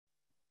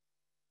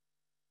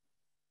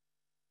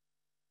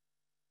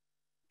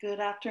Good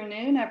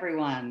afternoon,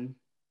 everyone.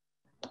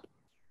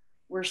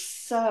 We're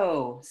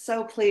so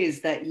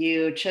pleased that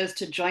you chose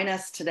to join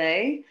us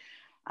today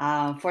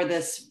for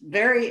this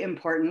very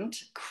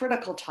important,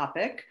 critical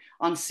topic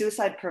on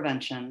suicide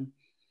prevention.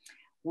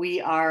 We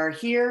are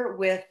here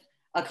with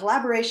a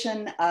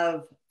collaboration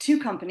of two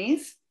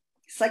companies,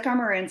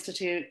 PsychArmor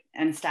Institute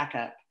and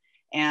StackUp.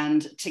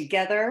 And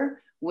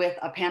together with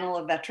a panel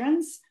of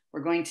veterans,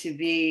 we're going to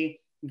be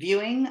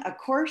viewing a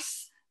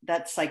course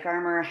that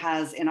PsychArmor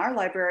has in our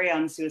library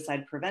on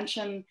suicide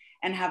prevention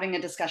and having a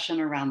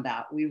discussion around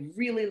that. We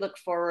really look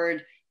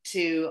forward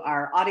to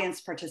our audience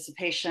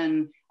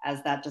participation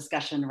as that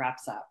discussion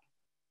wraps up.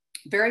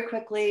 Very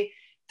quickly,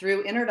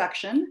 through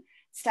introduction,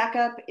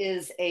 StackUp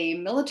is a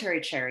military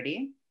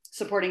charity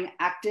supporting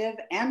active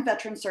and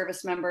veteran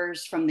service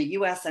members from the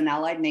US and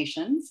allied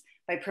nations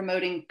by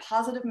promoting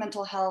positive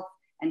mental health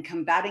and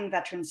combating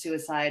veteran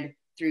suicide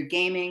through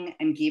gaming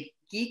and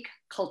geek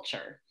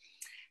culture.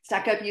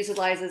 StackUp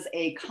utilizes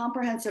a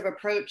comprehensive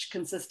approach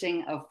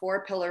consisting of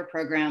 4-pillar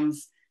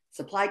programs: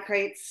 supply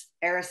crates,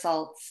 air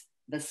assaults,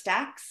 the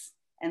stacks,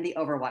 and the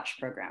Overwatch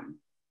program.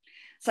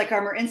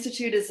 PsychArmor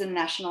Institute is a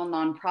national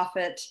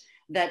nonprofit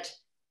that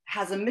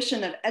has a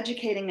mission of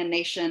educating a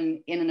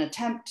nation in an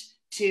attempt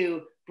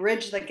to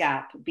bridge the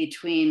gap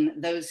between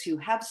those who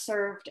have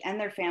served and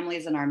their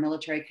families in our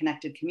military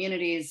connected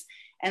communities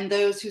and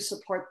those who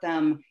support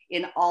them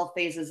in all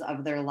phases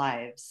of their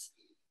lives.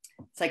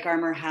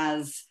 PsychArmor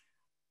has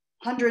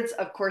hundreds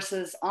of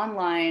courses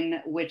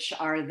online, which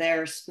are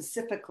there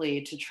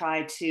specifically to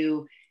try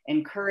to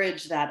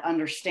encourage that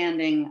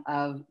understanding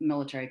of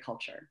military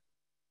culture.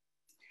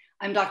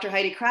 I'm Dr.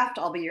 Heidi Kraft.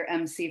 I'll be your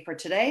MC for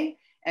today,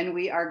 and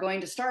we are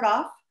going to start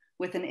off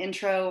with an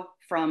intro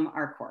from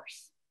our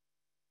course.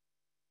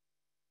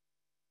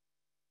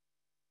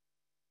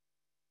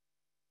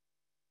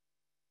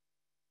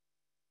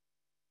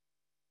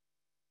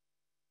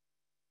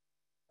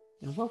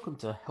 And welcome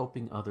to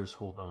Helping Others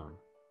Hold On.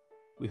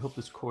 We hope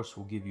this course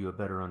will give you a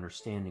better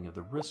understanding of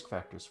the risk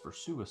factors for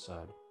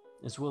suicide,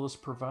 as well as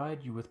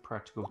provide you with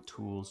practical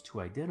tools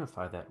to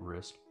identify that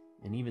risk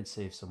and even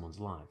save someone's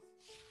life.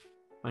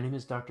 My name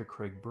is Dr.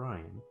 Craig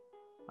Bryan.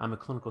 I'm a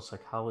clinical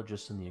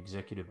psychologist and the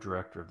executive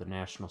director of the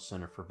National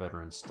Center for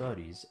Veteran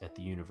Studies at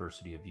the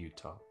University of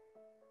Utah.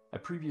 I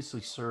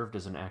previously served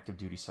as an active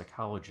duty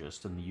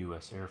psychologist in the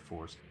U.S. Air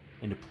Force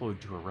and deployed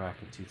to Iraq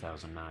in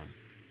 2009.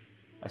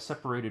 I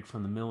separated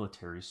from the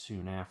military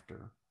soon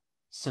after.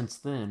 Since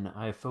then,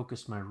 I have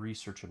focused my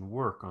research and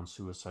work on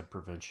suicide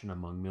prevention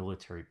among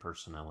military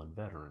personnel and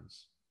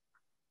veterans.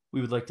 We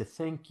would like to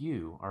thank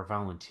you, our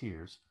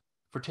volunteers,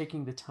 for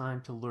taking the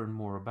time to learn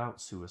more about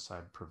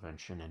suicide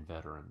prevention and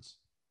veterans.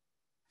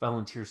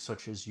 Volunteers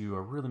such as you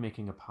are really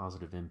making a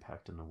positive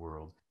impact in the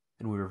world,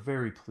 and we are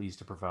very pleased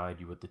to provide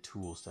you with the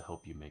tools to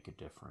help you make a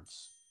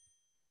difference.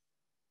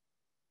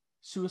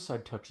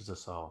 Suicide touches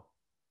us all.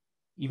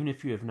 Even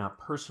if you have not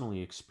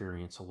personally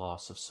experienced a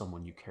loss of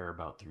someone you care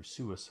about through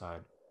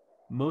suicide,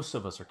 most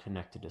of us are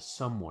connected to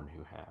someone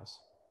who has.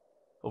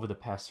 Over the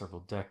past several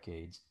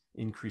decades,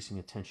 increasing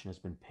attention has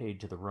been paid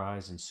to the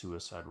rise in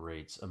suicide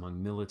rates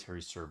among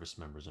military service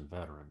members and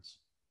veterans.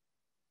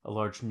 A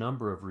large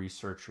number of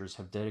researchers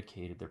have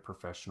dedicated their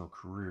professional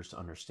careers to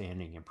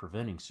understanding and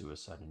preventing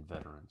suicide in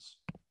veterans.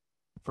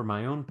 For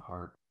my own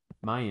part,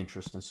 my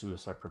interest in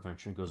suicide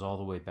prevention goes all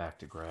the way back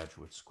to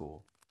graduate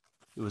school.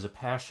 It was a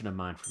passion of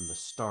mine from the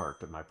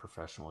start of my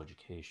professional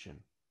education.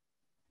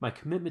 My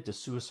commitment to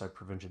suicide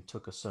prevention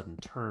took a sudden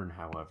turn,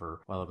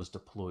 however, while I was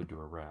deployed to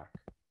Iraq.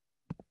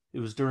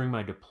 It was during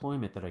my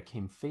deployment that I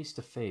came face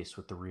to face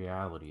with the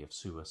reality of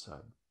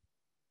suicide.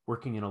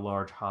 Working in a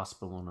large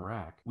hospital in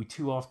Iraq, we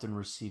too often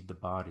received the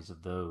bodies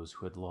of those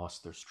who had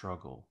lost their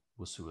struggle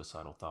with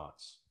suicidal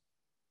thoughts.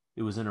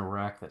 It was in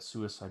Iraq that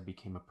suicide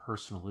became a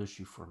personal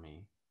issue for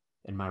me,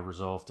 and my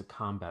resolve to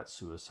combat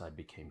suicide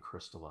became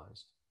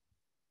crystallized.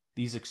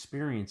 These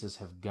experiences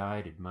have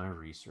guided my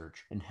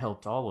research and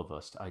helped all of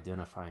us to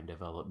identify and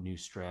develop new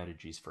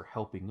strategies for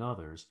helping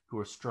others who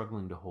are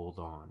struggling to hold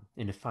on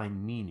and to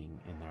find meaning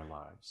in their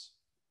lives.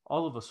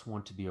 All of us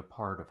want to be a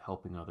part of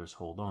helping others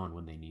hold on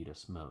when they need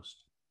us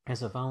most.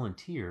 As a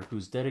volunteer who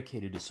is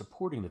dedicated to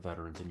supporting the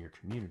veterans in your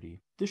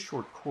community, this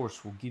short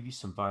course will give you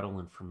some vital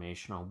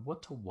information on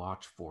what to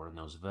watch for in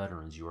those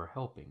veterans you are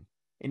helping,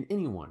 and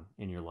anyone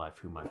in your life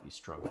who might be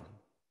struggling.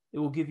 It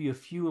will give you a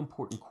few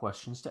important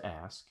questions to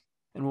ask,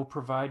 and will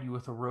provide you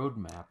with a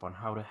roadmap on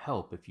how to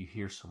help if you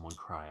hear someone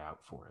cry out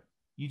for it.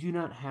 You do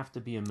not have to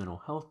be a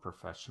mental health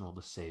professional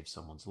to save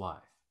someone's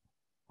life.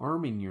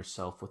 Arming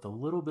yourself with a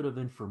little bit of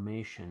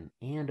information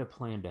and a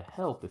plan to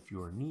help if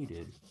you are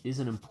needed is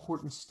an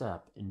important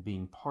step in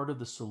being part of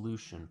the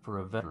solution for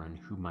a veteran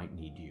who might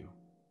need you.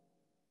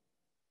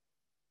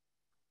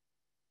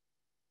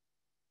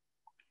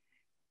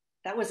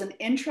 That was an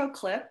intro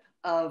clip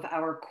of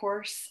our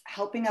course,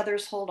 Helping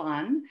Others Hold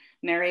On,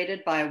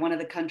 narrated by one of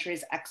the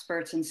country's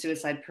experts in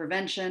suicide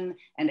prevention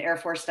and Air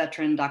Force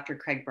veteran, Dr.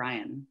 Craig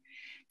Bryan.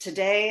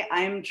 Today,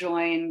 I'm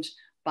joined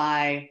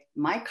by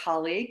my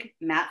colleague,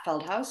 Matt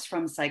Feldhaus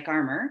from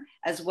PsychArmor,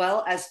 as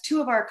well as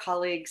two of our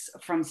colleagues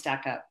from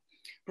StackUp.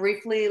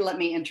 Briefly, let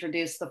me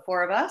introduce the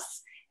four of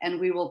us, and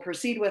we will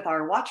proceed with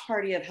our watch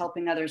party of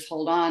helping others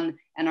hold on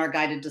and our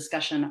guided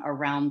discussion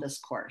around this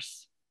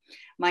course.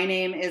 My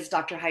name is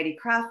Dr. Heidi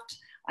Kraft.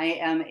 I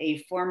am a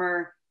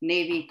former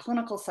Navy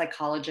clinical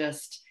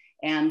psychologist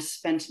and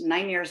spent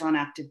 9 years on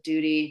active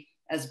duty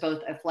as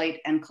both a flight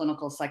and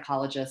clinical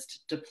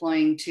psychologist,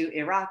 deploying to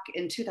Iraq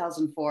in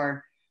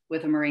 2004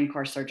 with a Marine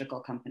Corps surgical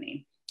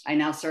company. I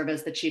now serve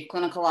as the Chief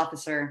Clinical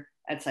Officer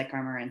at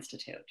PsychArmor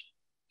Institute.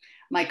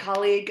 My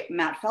colleague,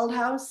 Matt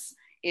Feldhaus,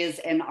 is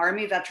an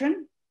Army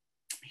veteran.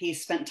 He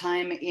spent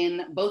time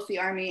in both the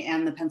Army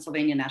and the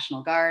Pennsylvania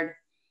National Guard,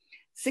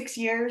 6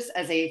 years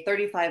as a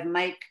 35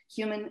 mic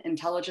human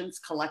intelligence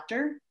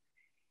collector,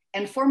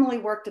 and formerly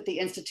worked at the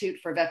Institute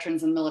for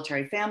Veterans and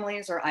Military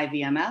Families, or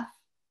IVMF,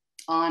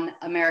 on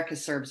America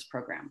Serves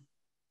program.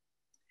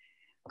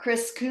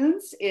 Chris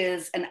Coons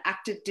is an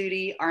active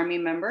duty Army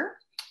member,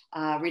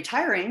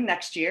 retiring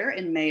next year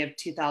in May of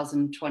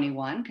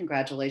 2021.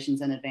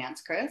 Congratulations in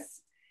advance,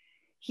 Chris.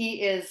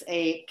 He is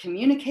a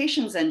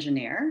communications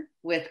engineer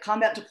with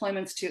combat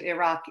deployments to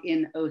Iraq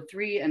in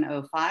 03 and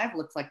 05.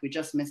 Looks like we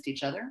just missed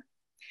each other.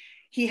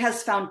 He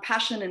has found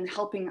passion in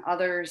helping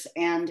others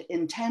and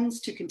intends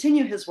to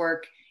continue his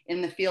work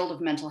in the field of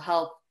mental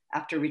health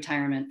after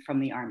retirement from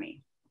the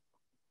Army.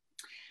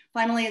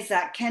 Finally,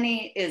 Zach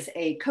Kenny is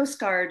a Coast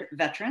Guard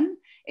veteran,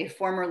 a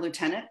former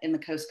lieutenant in the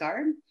Coast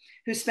Guard,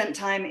 who spent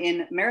time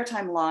in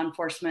maritime law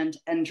enforcement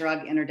and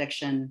drug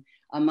interdiction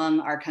among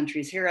our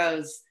country's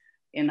heroes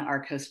in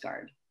our Coast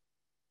Guard.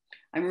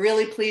 I'm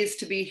really pleased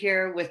to be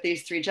here with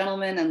these three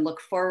gentlemen and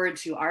look forward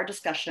to our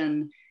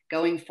discussion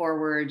going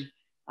forward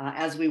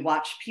as we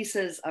watch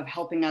pieces of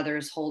helping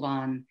others hold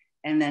on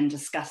and then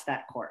discuss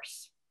that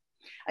course.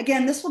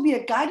 Again, this will be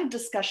a guided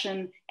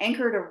discussion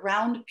anchored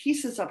around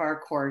pieces of our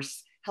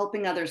course,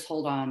 Helping Others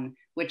Hold On,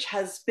 which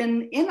has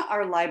been in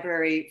our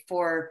library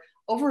for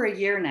over a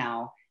year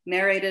now,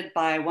 narrated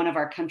by one of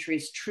our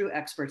country's true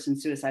experts in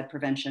suicide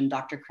prevention,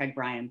 Dr. Craig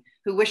Bryan,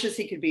 who wishes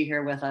he could be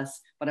here with us,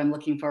 but I'm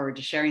looking forward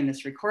to sharing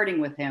this recording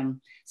with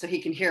him so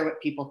he can hear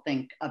what people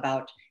think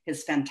about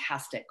his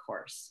fantastic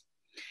course.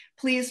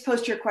 Please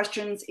post your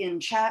questions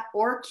in chat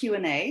or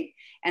Q&A,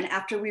 and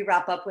after we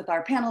wrap up with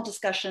our panel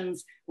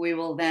discussions, we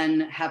will then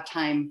have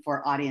time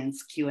for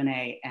audience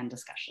Q&A and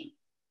discussion.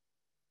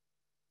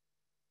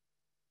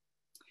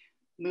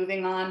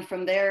 Moving on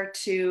from there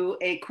to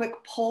a quick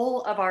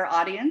poll of our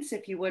audience,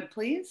 if you would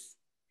please.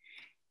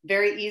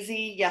 Very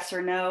easy, yes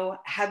or no.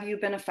 Have you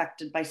been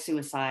affected by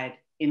suicide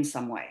in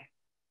some way?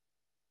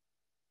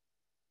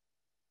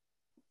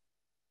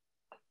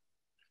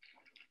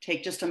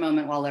 Take just a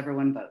moment while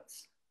everyone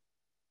votes.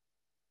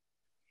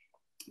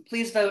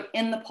 Please vote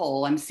in the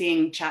poll. I'm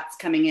seeing chats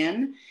coming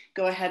in.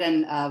 Go ahead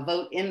and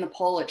vote in the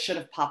poll. It should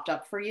have popped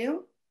up for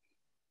you.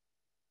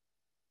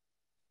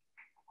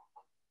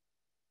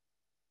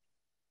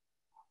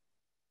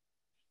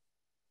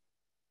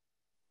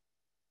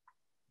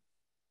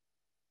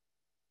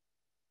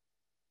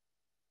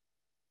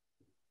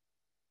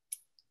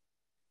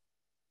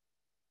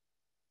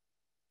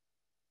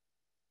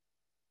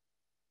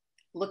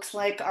 Looks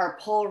like our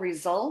poll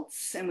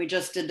results, and we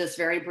just did this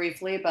very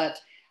briefly, but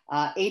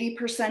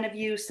 80% of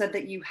you said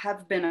that you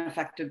have been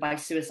affected by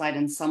suicide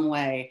in some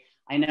way.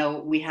 I know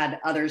we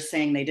had others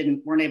saying they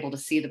weren't able to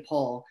see the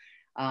poll,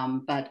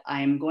 but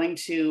I'm going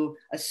to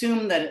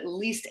assume that at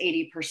least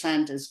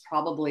 80% is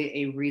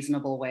probably a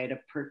reasonable way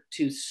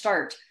to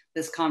start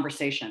this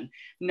conversation,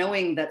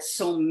 knowing that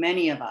so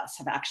many of us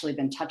have actually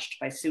been touched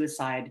by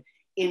suicide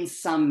in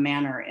some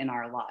manner in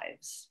our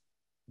lives.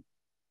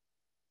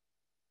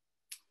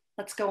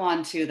 Let's go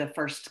on to the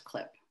first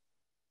clip.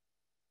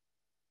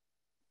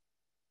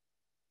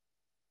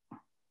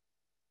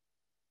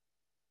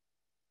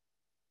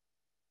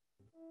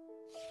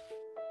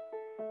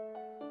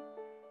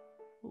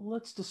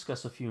 Let's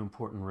discuss a few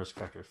important risk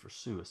factors for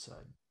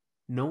suicide.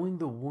 Knowing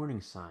the warning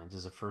signs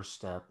is a first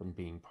step in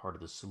being part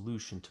of the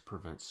solution to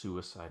prevent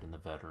suicide in the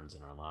veterans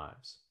in our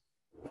lives.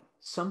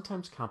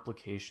 Sometimes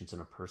complications in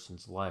a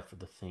person's life are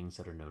the things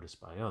that are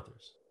noticed by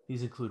others.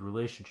 These include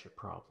relationship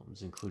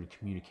problems, including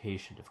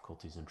communication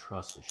difficulties and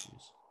trust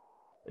issues.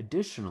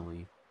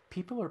 Additionally,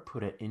 people are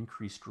put at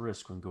increased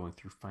risk when going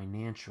through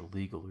financial,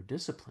 legal, or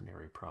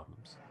disciplinary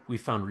problems. We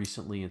found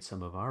recently in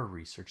some of our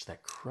research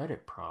that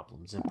credit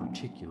problems in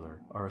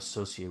particular are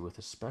associated with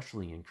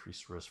especially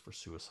increased risk for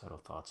suicidal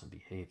thoughts and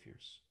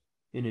behaviors.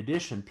 In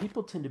addition,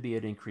 people tend to be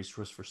at increased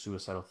risk for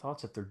suicidal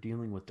thoughts if they're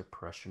dealing with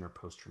depression or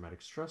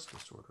post-traumatic stress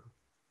disorder.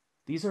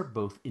 These are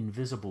both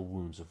invisible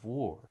wounds of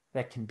war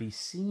that can be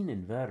seen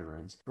in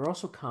veterans, but are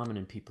also common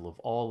in people of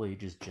all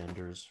ages,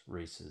 genders,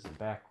 races, and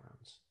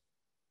backgrounds.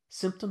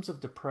 Symptoms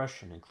of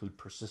depression include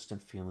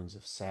persistent feelings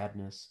of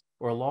sadness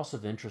or a loss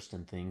of interest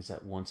in things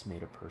that once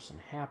made a person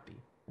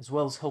happy, as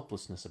well as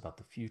hopelessness about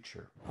the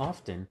future.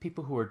 Often,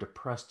 people who are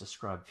depressed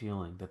describe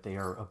feeling that they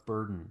are a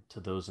burden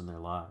to those in their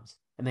lives,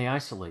 and they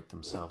isolate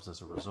themselves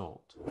as a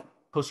result.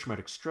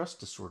 Post-traumatic stress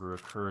disorder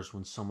occurs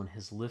when someone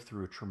has lived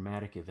through a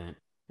traumatic event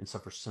and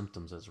suffers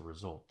symptoms as a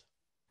result.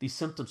 These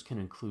symptoms can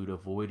include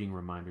avoiding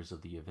reminders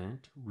of the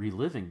event,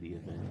 reliving the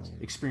event,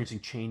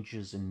 experiencing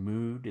changes in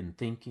mood and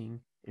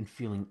thinking, and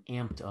feeling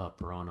amped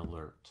up or on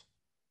alert.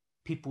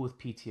 People with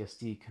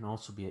PTSD can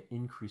also be at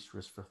increased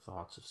risk for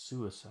thoughts of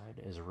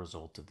suicide as a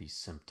result of these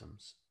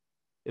symptoms.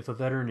 If a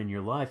veteran in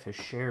your life has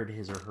shared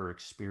his or her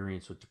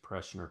experience with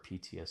depression or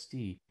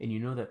PTSD, and you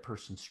know that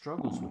person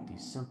struggles with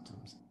these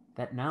symptoms,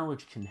 that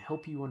knowledge can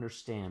help you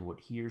understand what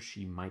he or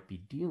she might be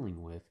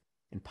dealing with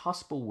and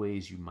possible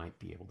ways you might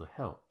be able to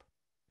help.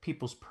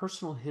 People's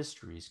personal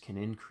histories can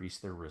increase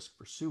their risk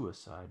for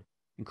suicide,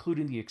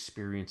 including the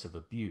experience of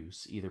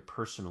abuse, either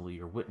personally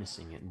or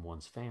witnessing it in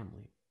one's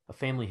family. A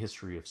family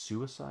history of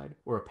suicide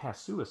or a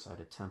past suicide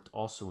attempt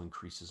also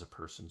increases a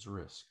person's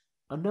risk.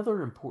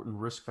 Another important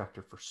risk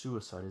factor for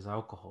suicide is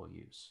alcohol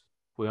use.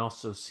 We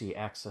also see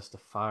access to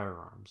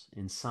firearms,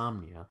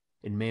 insomnia,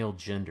 and male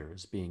gender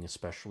as being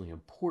especially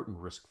important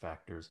risk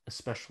factors,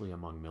 especially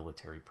among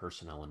military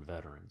personnel and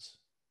veterans.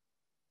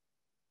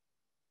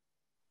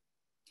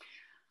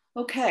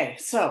 Okay,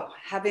 so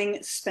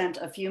having spent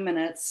a few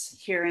minutes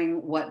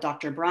hearing what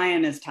Dr.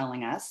 Brian is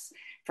telling us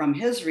from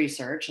his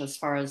research as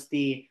far as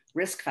the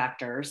risk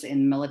factors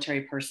in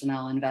military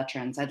personnel and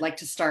veterans, I'd like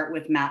to start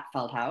with Matt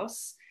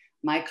Feldhaus,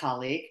 my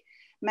colleague.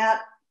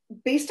 Matt,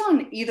 based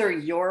on either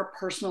your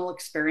personal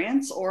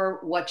experience or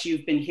what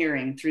you've been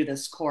hearing through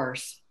this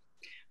course,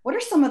 what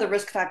are some of the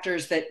risk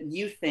factors that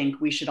you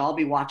think we should all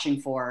be watching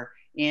for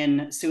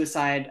in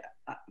suicide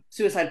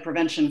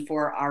prevention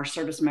for our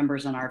service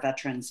members and our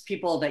veterans,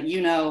 people that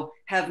you know,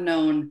 have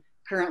known,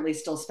 currently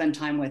still spend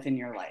time with in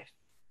your life?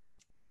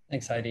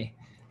 Thanks, Heidi.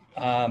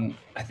 I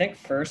think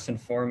first and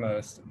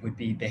foremost would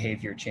be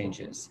behavior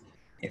changes.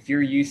 If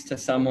you're used to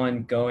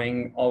someone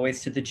going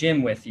always to the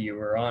gym with you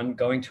or on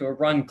going to a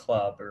run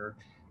club or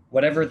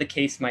whatever the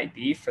case might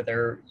be for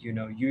their,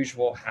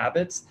 usual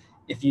habits,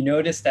 if you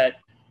notice that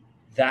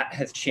that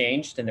has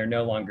changed and they're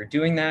no longer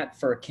doing that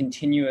for a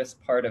continuous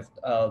part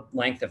of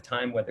length of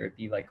time, whether it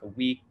be like a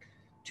week,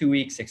 2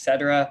 weeks,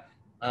 etc.,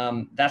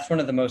 that's one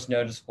of the most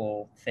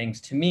noticeable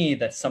things to me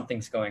that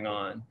something's going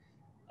on.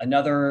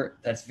 Another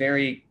that's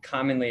very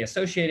commonly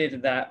associated to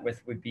that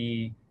with would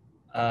be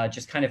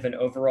just kind of an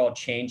overall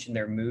change in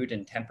their mood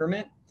and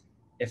temperament.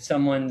 If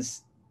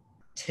someone's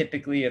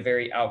typically a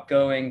very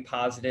outgoing,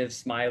 positive,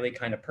 smiley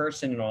kind of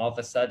person, and all of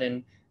a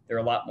sudden they're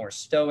a lot more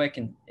stoic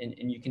and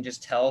you can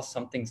just tell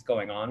something's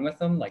going on with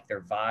them, like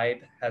their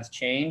vibe has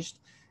changed.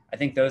 I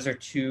think those are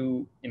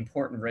two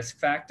important risk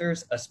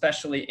factors,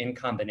 especially in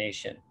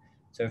combination.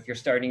 So if you're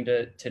starting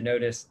to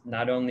notice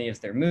not only is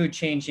their mood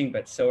changing,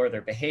 but so are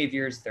their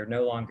behaviors, they're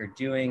no longer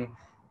doing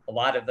a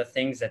lot of the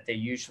things that they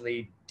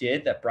usually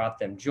did that brought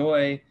them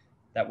joy,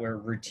 that were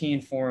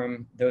routine for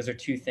them. Those are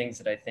two things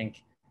that I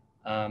think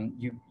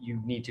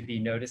you need to be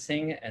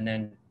noticing and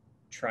then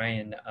try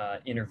and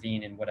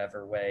intervene in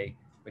whatever way,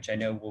 which I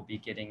know we'll be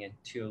getting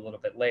into a little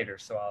bit later.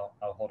 So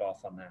I'll hold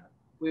off on that.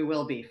 We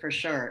will be, for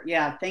sure.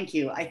 Yeah, thank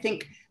you. I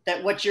think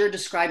that what you're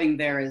describing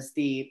there is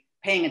the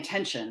paying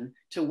attention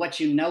to what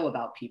you know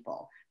about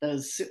people,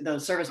 those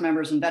service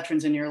members and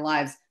veterans in your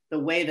lives, the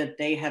way that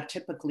they have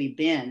typically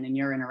been in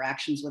your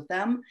interactions with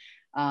them,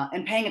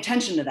 and paying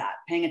attention to that,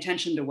 paying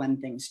attention to when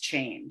things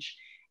change.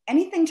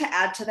 Anything to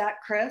add to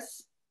that,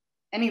 Chris?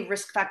 Any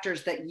risk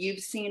factors that you've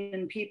seen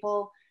in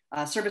people,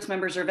 service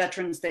members or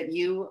veterans that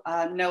you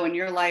know in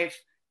your life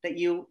that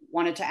you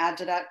wanted to add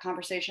to that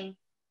conversation?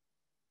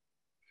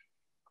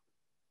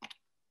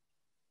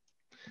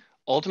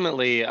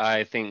 Ultimately,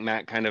 I think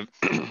Matt kind of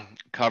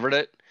covered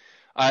it.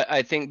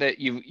 I think that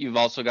you've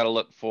also got to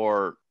look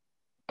for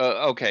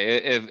okay,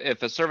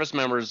 if a service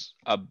member's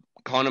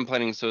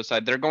contemplating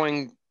suicide,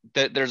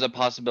 there's a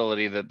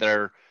possibility that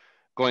they're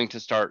going to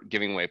start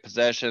giving away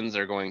possessions.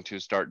 They're going to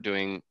start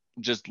doing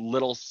just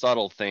little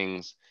subtle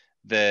things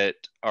that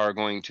are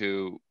going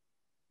to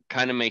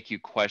kind of make you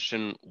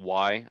question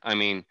why. I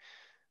mean,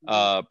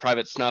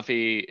 Private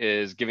Snuffy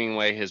is giving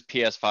away his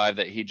PS5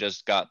 that he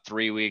just got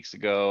 3 weeks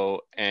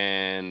ago,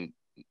 and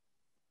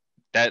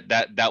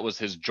that was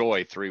his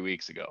joy 3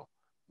 weeks ago.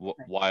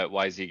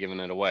 Why is he giving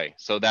it away?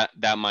 So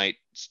that might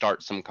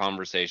start some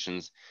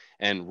conversations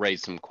and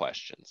raise some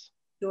questions.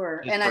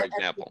 Sure. Just for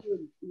example.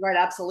 Right,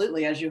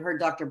 absolutely. As you heard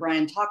Dr.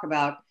 Brian talk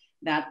about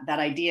that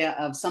idea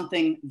of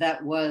something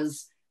that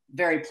was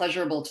very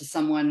pleasurable to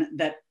someone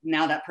that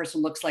now that person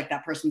looks like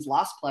that person's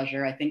lost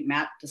pleasure. I think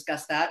Matt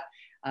discussed that.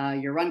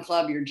 Your run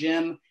club, your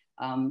gym,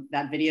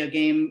 that video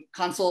game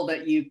console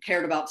that you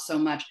cared about so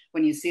much,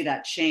 when you see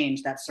that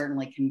change, that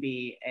certainly can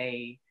be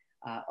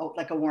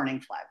like a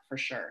warning flag for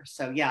sure.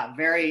 So yeah,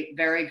 very,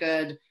 very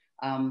good.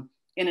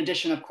 In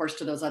addition, of course,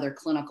 to those other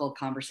clinical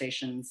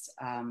conversations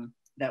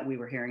that we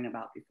were hearing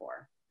about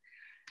before.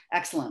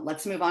 Excellent.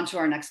 Let's move on to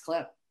our next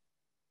clip.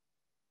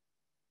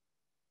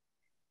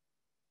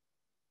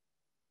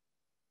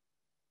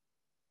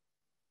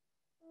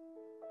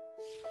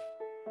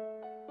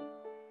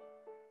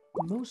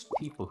 Most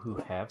people who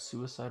have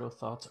suicidal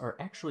thoughts are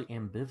actually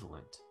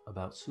ambivalent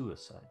about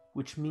suicide,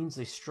 which means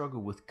they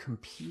struggle with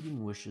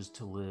competing wishes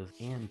to live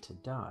and to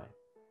die.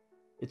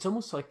 It's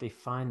almost like they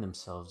find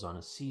themselves on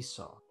a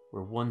seesaw,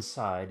 where one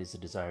side is a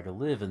desire to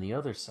live and the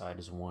other side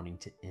is wanting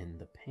to end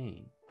the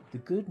pain. The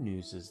good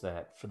news is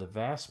that for the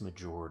vast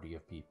majority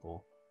of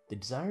people, the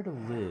desire to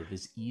live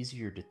is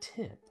easier to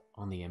tip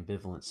on the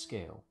ambivalent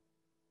scale.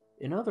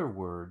 In other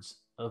words,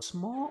 a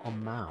small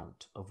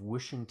amount of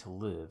wishing to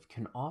live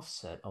can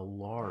offset a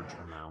large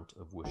amount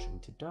of wishing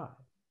to die.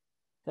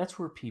 That's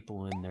where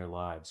people in their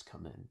lives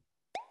come in.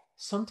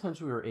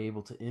 Sometimes we are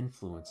able to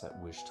influence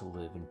that wish to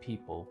live in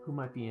people who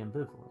might be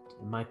ambivalent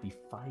and might be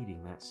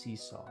fighting that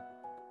seesaw.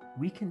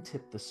 We can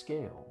tip the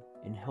scale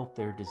and help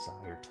their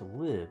desire to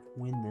live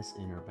win this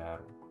inner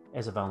battle.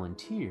 As a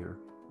volunteer,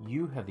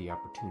 you have the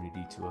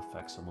opportunity to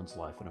affect someone's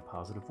life in a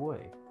positive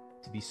way,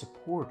 to be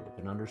supportive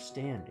and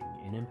understanding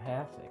and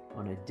empathic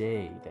on a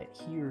day that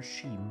he or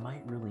she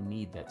might really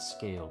need that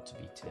scale to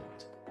be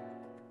tipped.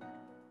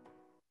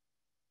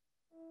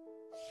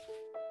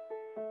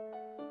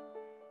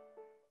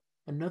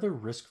 Another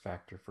risk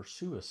factor for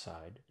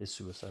suicide is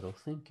suicidal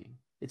thinking.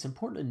 It's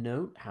important to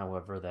note,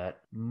 however,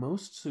 that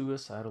most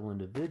suicidal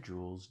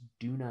individuals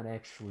do not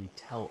actually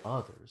tell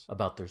others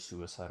about their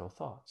suicidal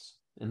thoughts.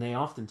 And they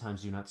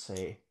oftentimes do not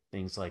say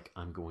things like,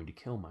 "I'm going to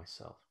kill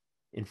myself."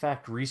 In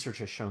fact, research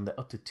has shown that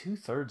up to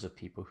 2/3 of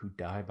people who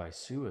die by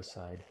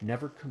suicide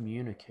never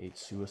communicate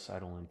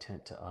suicidal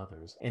intent to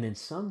others, and in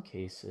some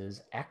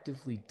cases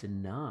actively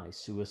deny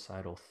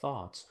suicidal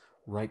thoughts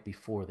right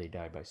before they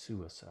die by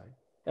suicide.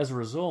 As a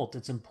result,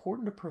 it's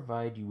important to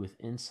provide you with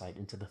insight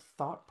into the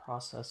thought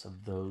process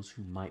of those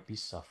who might be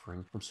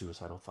suffering from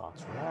suicidal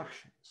thoughts or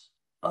actions.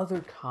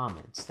 Other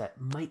comments that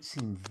might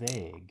seem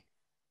vague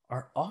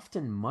are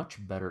often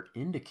much better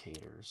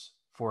indicators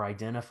for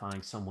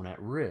identifying someone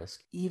at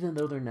risk, even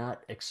though they're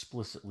not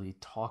explicitly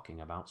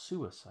talking about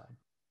suicide.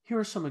 Here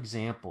are some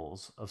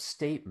examples of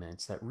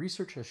statements that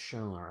research has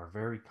shown are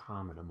very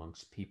common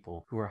amongst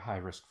people who are high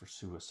risk for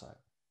suicide.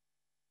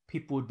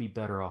 People would be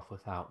better off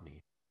without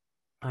me.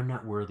 I'm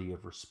not worthy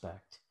of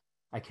respect.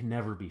 I can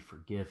never be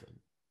forgiven.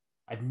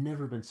 I've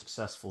never been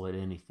successful at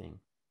anything.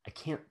 I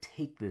can't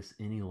take this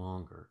any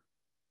longer.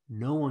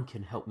 No one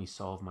can help me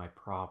solve my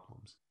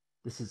problems.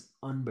 This is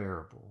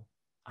unbearable.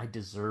 I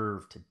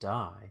deserve to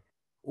die,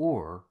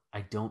 or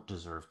I don't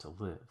deserve to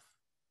live.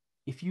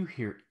 If you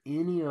hear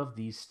any of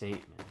these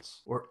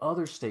statements or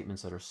other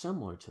statements that are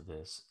similar to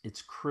this,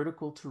 it's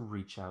critical to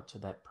reach out to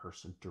that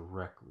person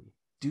directly.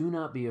 Do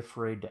not be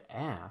afraid to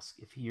ask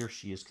if he or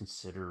she is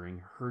considering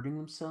hurting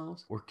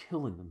themselves or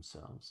killing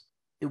themselves.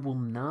 It will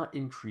not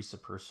increase a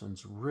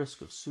person's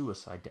risk of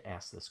suicide to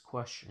ask this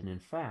question. In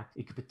fact,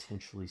 it could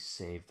potentially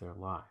save their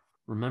life.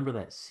 Remember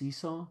that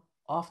seesaw?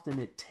 Often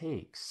it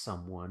takes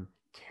someone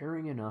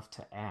caring enough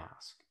to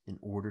ask in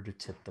order to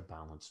tip the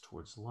balance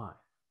towards life.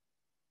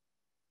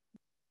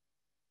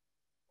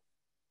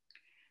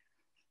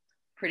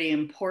 Pretty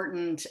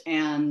important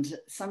and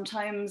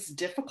sometimes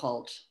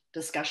difficult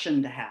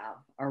discussion to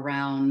have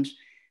around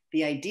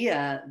the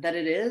idea that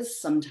it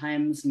is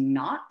sometimes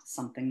not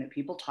something that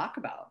people talk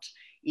about.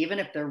 Even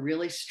if they're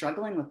really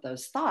struggling with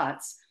those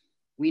thoughts,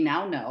 we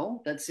now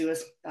know that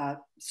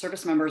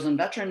service members and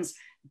veterans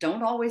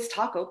don't always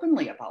talk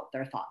openly about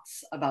their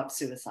thoughts about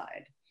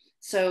suicide.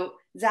 So,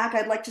 Zach,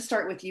 I'd like to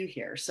start with you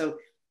here. So,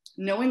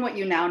 knowing what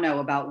you now know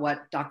about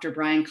what Dr.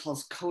 Brian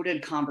calls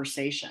coded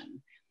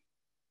conversation,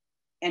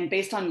 and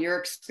based on your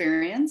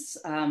experience,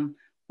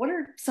 what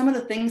are some of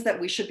the things that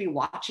we should be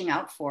watching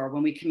out for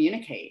when we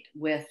communicate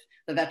with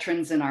the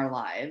veterans in our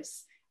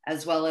lives,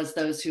 as well as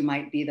those who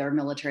might be their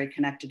military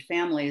connected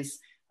families,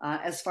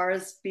 as far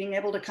as being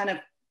able to kind of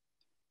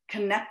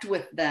connect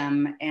with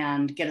them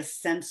and get a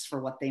sense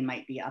for what they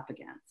might be up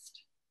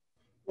against?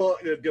 Well,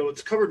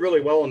 it's covered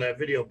really well in that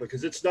video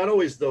because it's not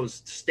always those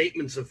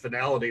statements of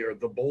finality or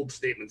the bold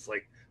statements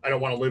like, "I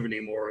don't want to live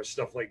anymore," or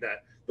stuff like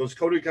that. Those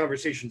coded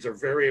conversations are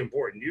very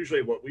important.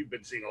 Usually what we've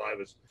been seeing a lot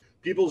of is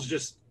people's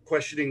just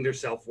questioning their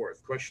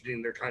self-worth,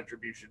 questioning their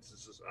contributions to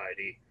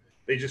society.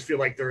 They just feel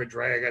like they're a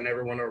drag on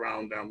everyone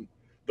around them.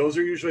 Those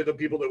are usually the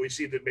people that we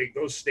see that make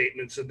those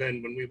statements. And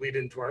then when we lead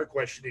into our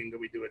questioning that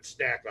we do at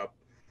Stack Up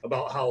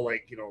about how,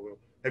 like,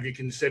 have you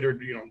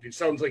considered, it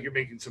sounds like you're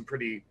making some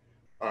pretty,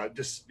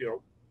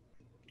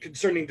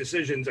 concerning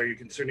decisions. Are you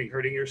considering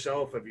hurting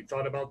yourself? Have you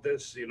thought about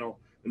this?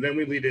 And then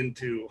we lead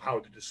into how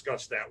to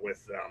discuss that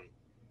with them.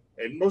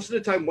 And most of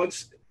the time,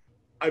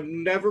 I've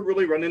never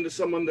really run into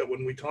someone that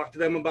when we talk to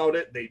them about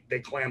it, they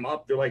clam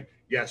up. They're like,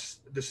 "Yes,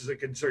 this is a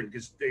concern,"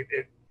 because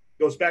it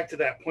goes back to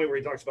that point where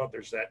he talks about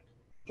there's that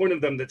point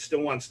of them that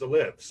still wants to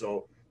live.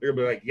 So they're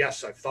gonna be like,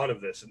 "Yes, I've thought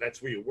of this," and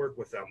that's where you work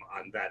with them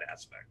on that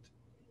aspect.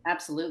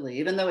 Absolutely.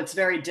 Even though it's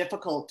very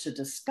difficult to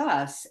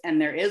discuss,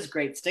 and there is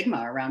great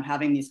stigma around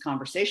having these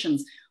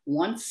conversations,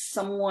 once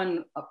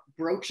someone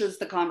broaches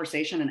the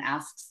conversation and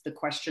asks the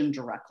question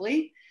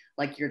directly,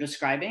 like you're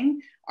describing?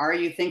 Are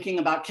you thinking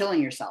about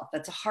killing yourself?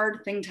 That's a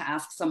hard thing to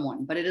ask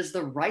someone, but it is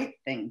the right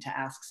thing to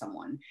ask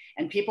someone.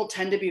 And people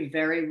tend to be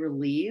very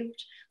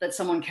relieved that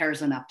someone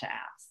cares enough to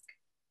ask.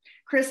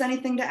 Chris,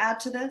 anything to add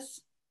to this?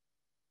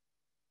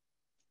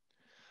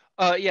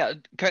 Yeah,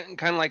 kind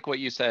of like what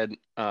you said,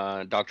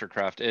 Dr.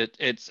 Kraft.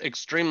 It's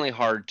extremely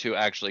hard to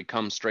actually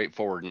come straight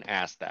forward and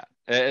ask that,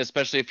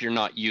 especially if you're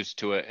not used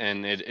to it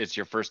and it's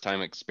your first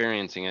time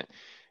experiencing it.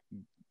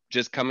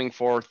 Just coming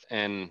forth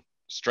and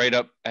straight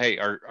up, hey,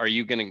 are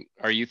you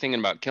thinking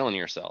about killing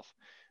yourself?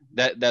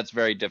 That's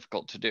very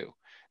difficult to do.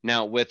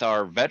 Now, with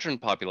our veteran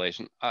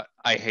population,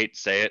 I hate to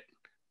say it,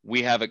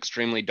 we have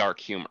extremely dark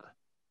humor.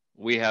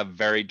 We have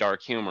very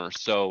dark humor,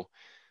 so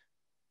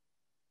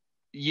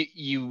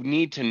you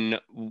need to know.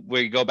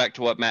 We go back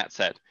to what Matt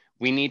said.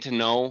 We need to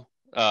know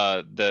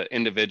the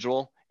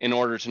individual in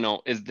order to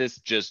know, is this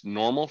just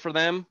normal for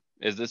them?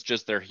 Is this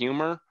just their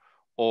humor,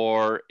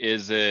 or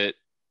is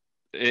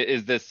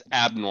this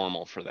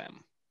abnormal for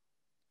them?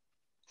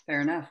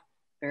 Fair enough.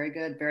 Very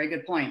good. Very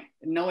good point.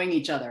 Knowing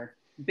each other.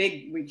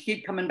 We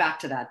keep coming back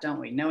to that, don't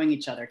we? Knowing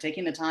each other,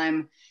 taking the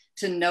time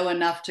to know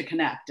enough to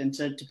connect and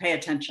to pay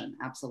attention.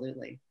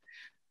 Absolutely.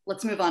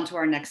 Let's move on to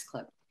our next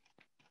clip.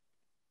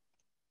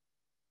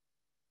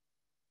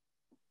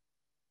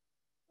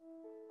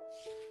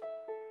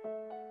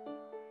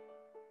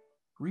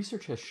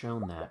 Research has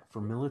shown that, for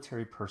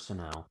military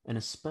personnel, an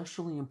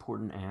especially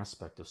important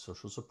aspect of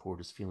social support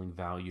is feeling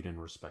valued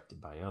and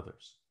respected by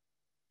others.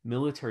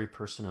 Military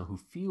personnel who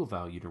feel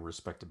valued and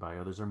respected by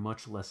others are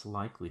much less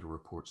likely to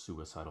report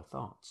suicidal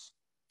thoughts.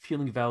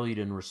 Feeling valued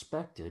and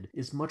respected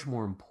is much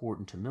more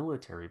important to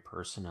military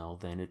personnel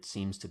than it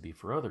seems to be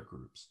for other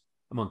groups.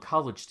 Among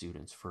college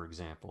students, for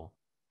example,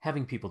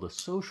 having people to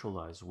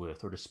socialize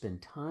with or to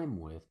spend time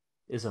with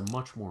is a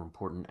much more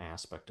important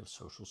aspect of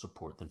social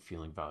support than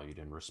feeling valued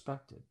and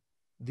respected.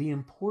 The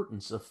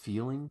importance of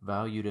feeling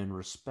valued and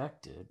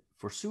respected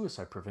for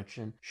suicide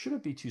prevention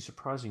shouldn't be too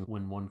surprising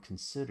when one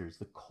considers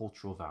the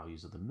cultural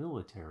values of the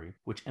military,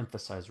 which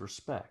emphasize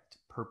respect,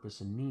 purpose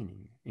and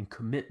meaning, and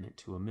commitment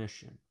to a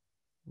mission.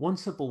 One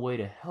simple way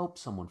to help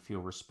someone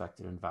feel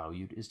respected and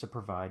valued is to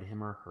provide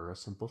him or her a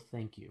simple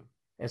thank you.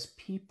 As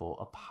people,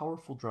 a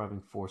powerful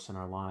driving force in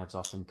our lives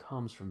often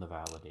comes from the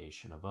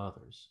validation of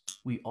others.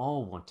 We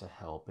all want to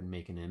help and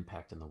make an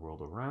impact in the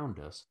world around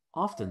us.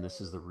 Often this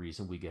is the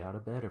reason we get out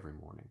of bed every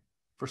morning.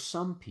 For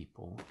some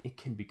people, it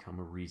can become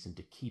a reason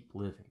to keep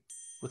living.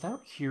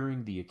 Without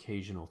hearing the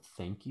occasional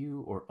thank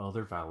you or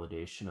other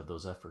validation of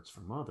those efforts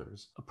from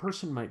others, a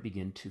person might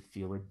begin to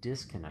feel a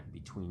disconnect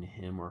between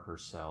him or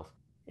herself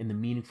and the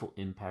meaningful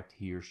impact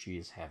he or she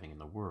is having in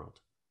the world.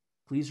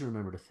 Please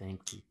remember to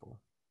thank people.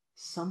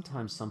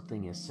 Sometimes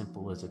something as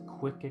simple as a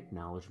quick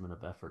acknowledgement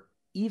of effort,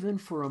 even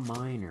for a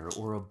minor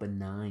or a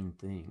benign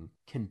thing,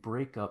 can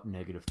break up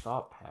negative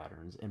thought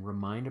patterns and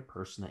remind a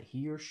person that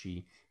he or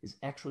she is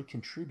actually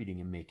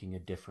contributing and making a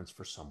difference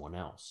for someone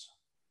else.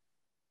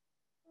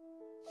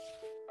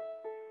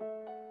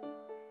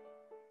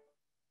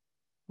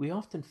 We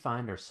often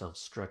find ourselves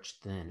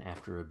stretched thin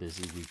after a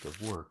busy week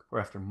of work or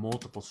after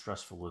multiple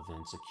stressful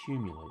events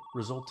accumulate,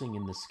 resulting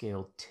in the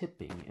scale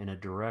tipping in a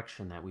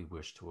direction that we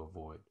wish to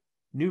avoid.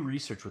 New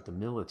research with the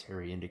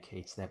military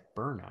indicates that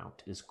burnout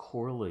is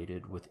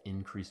correlated with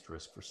increased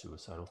risk for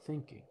suicidal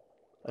thinking.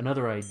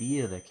 Another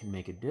idea that can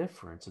make a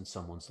difference in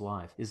someone's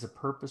life is the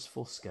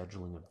purposeful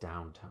scheduling of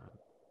downtime.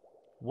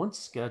 Once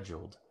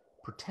scheduled,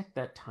 protect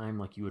that time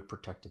like you would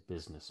protect a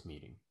business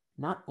meeting.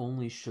 Not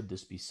only should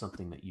this be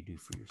something that you do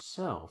for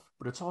yourself,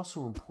 but it's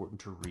also important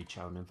to reach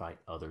out and invite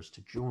others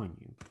to join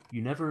you.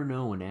 You never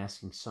know when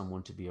asking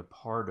someone to be a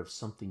part of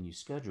something you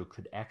schedule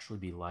could actually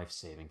be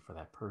life-saving for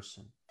that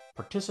person.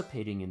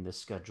 Participating in this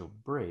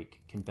scheduled break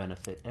can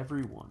benefit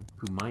everyone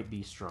who might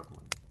be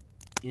struggling.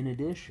 In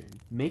addition,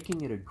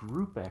 making it a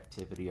group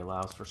activity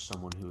allows for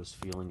someone who is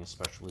feeling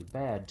especially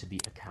bad to be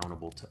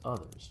accountable to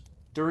others.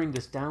 During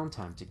this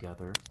downtime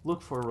together,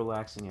 look for a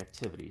relaxing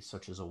activity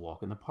such as a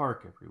walk in the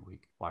park every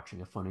week,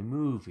 watching a funny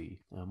movie,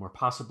 or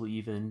possibly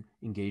even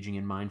engaging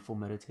in mindful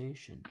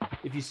meditation.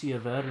 If you see a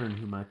veteran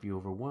who might be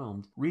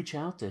overwhelmed, reach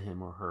out to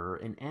him or her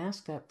and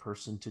ask that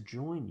person to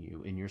join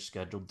you in your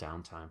scheduled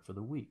downtime for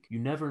the week. You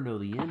never know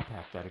the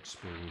impact that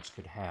experience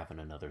could have in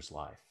another's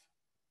life.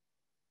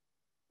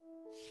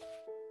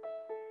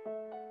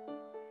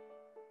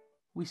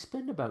 We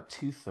spend about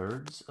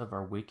 2/3 of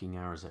our waking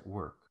hours at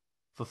work.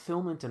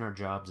 Fulfillment in our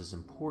jobs is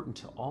important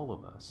to all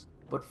of us,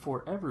 but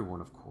for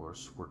everyone, of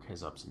course, work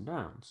has ups and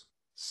downs.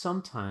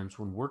 Sometimes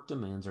when work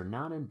demands are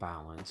not in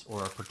balance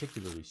or are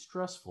particularly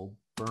stressful,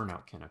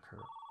 burnout can occur.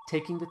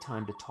 Taking the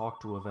time to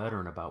talk to a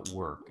veteran about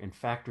work and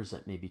factors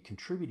that may be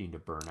contributing to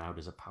burnout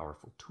is a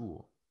powerful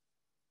tool.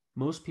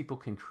 Most people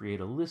can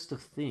create a list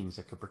of things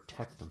that could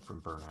protect them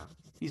from burnout.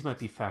 These might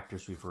be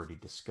factors we've already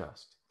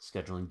discussed: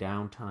 scheduling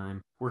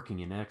downtime, working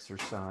in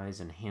exercise,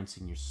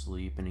 enhancing your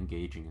sleep, and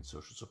engaging in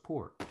social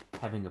support.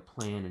 Having a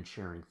plan and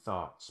sharing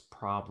thoughts,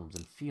 problems,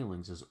 and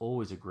feelings is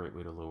always a great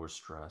way to lower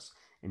stress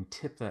and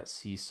tip that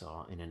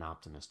seesaw in an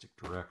optimistic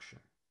direction.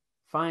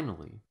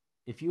 Finally,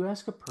 if you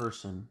ask a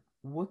person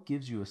what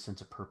gives you a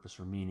sense of purpose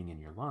or meaning in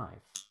your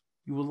life?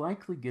 You will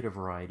likely get a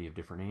variety of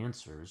different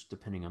answers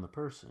depending on the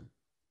person.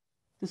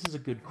 This is a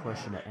good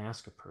question to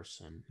ask a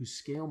person whose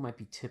scale might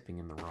be tipping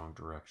in the wrong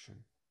direction.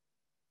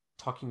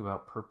 Talking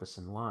about purpose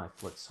in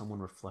life lets someone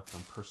reflect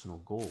on personal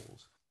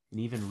goals and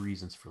even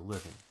reasons for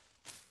living.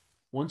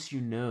 Once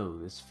you know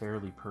this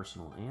fairly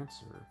personal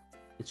answer,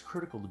 it's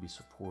critical to be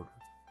supportive.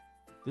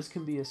 This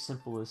can be as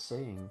simple as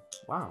saying,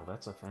 "Wow,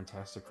 that's a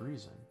fantastic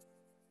reason,"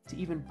 to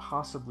even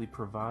possibly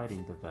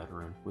providing the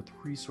veteran with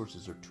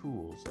resources or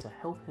tools to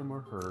help him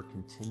or her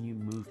continue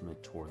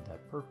movement toward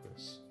that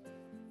purpose.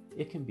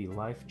 It can be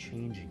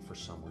life-changing for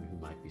someone who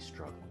might be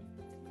struggling.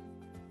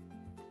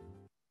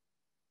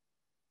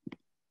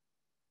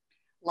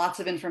 Lots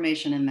of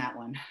information in that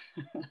one.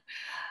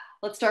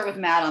 Let's start with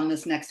Matt on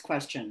this next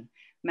question.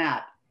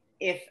 Matt,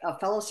 if a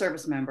fellow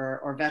service member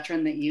or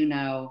veteran that you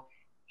know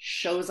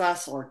shows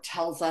us or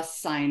tells us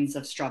signs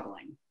of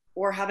struggling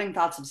or having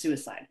thoughts of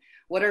suicide,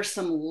 what are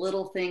some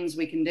little things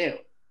we can do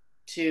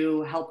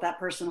to help that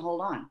person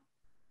hold on?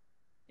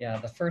 Yeah,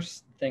 the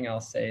first thing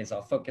I'll say is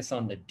I'll focus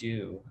on the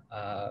do,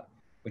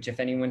 which if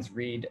anyone's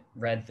read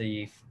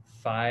the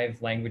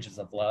 5 languages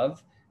of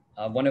love,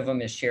 one of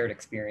them is shared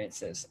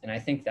experiences. And I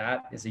think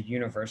that is a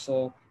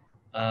universal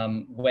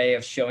way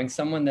of showing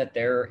someone that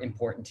they're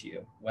important to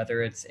you,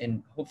 whether it's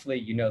in, hopefully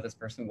you know this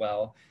person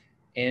well,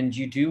 and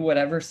you do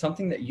whatever,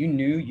 something that you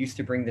knew used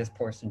to bring this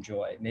person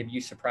joy. Maybe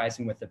you surprise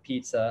them with a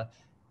pizza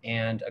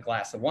and a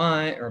glass of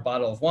wine or a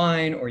bottle of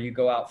wine, or you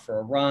go out for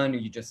a run, or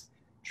you just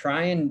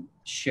try and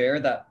share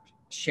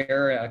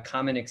a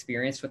common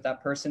experience with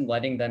that person,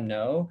 letting them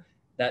know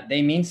that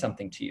they mean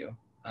something to you,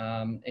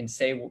 and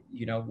say,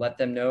 let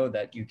them know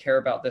that you care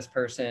about this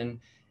person,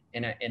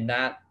 and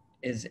that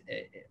is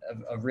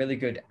a really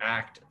good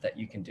act that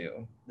you can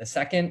do. The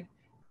second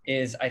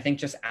is, I think,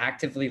 just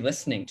actively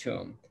listening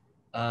to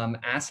them,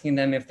 asking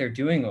them if they're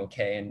doing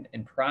okay,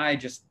 and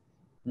just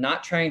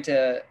not trying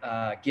to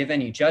give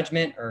any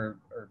judgment or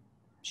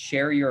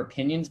share your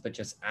opinions, but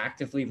just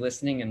actively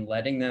listening and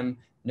letting them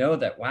know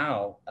that,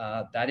 wow,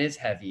 that is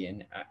heavy.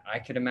 And I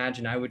could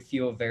imagine I would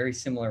feel a very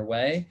similar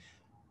way.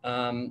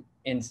 And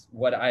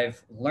what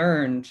I've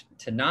learned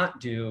to not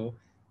do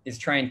is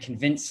try and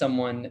convince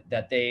someone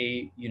that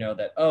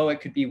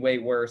it could be way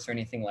worse or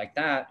anything like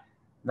that.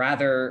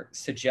 Rather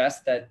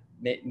suggest that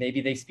maybe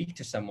they speak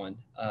to someone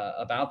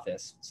about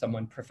this,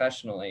 someone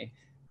professionally.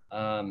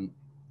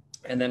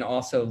 And then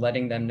also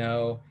letting them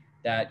know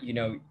that,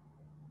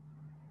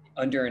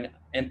 under an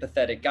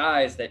empathetic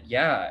guise, that,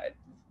 yeah,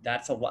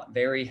 that's a lot,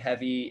 very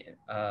heavy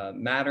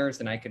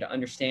matters, and I could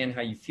understand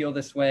how you feel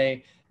this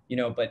way,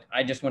 but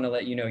I just want to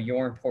let you know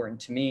you're important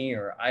to me,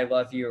 or I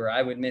love you, or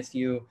I would miss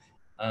you.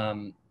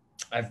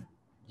 I've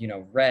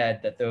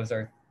read that those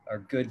are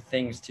good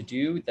things to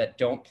do that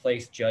don't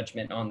place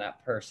judgment on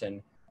that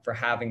person for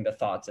having the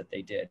thoughts that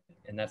they did,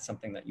 and that's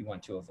something that you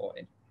want to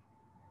avoid.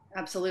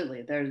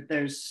 Absolutely.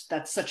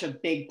 That's such a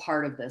big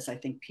part of this. I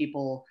think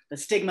the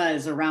stigma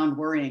is around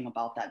worrying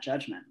about that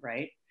judgment,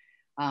 right?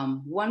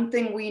 One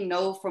thing we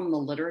know from the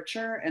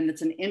literature, and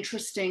it's an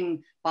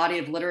interesting body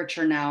of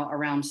literature now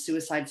around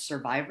suicide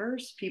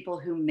survivors, people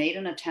who made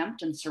an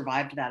attempt and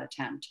survived that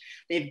attempt.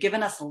 They've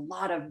given us a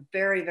lot of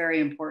very, very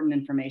important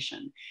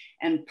information.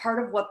 And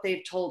part of what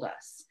they've told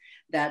us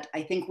that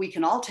I think we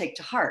can all take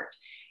to heart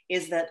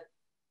is that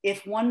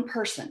if one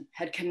person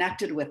had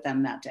connected with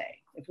them that day,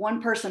 if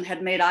one person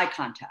had made eye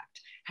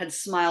contact, had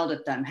smiled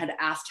at them, had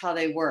asked how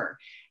they were,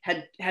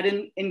 had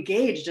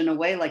engaged in a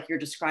way like you're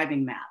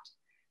describing, Matt,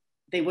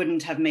 they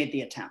wouldn't have made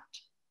the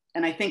attempt.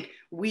 And I think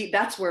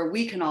that's where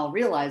we can all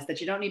realize that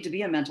you don't need to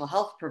be a mental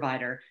health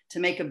provider to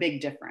make a big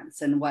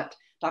difference. And what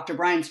Dr.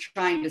 Brian's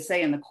trying to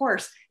say in the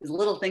course is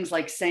little things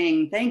like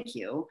saying thank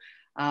you,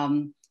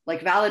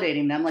 like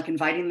validating them, like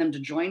inviting them to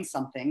join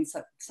something,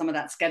 so some of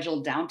that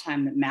scheduled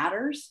downtime that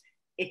matters.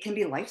 It can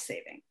be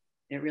life-saving.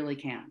 It really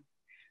can.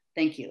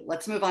 Thank you.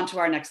 Let's move on to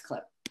our next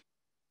clip.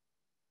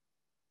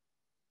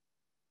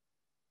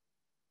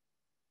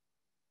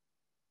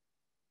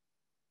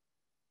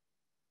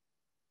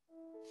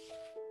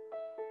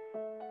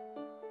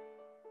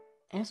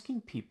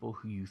 Asking people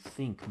who you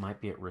think might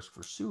be at risk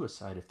for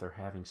suicide if they're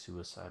having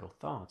suicidal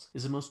thoughts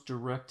is the most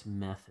direct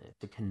method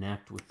to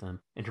connect with them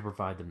and to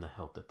provide them the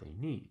help that they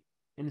need.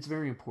 And it's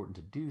very important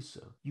to do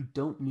so. You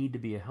don't need to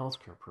be a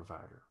healthcare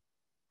provider.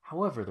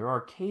 However, there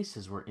are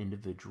cases where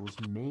individuals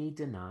may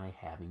deny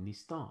having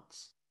these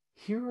thoughts.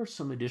 Here are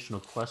some additional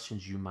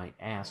questions you might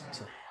ask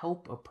to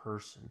help a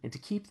person and to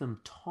keep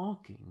them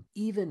talking,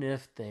 even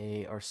if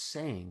they are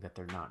saying that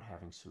they're not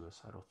having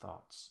suicidal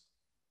thoughts.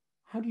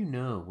 How do you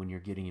know when you're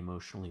getting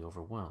emotionally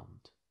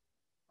overwhelmed?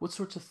 What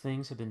sorts of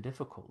things have been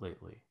difficult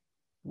lately?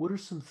 What are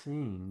some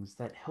things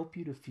that help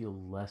you to feel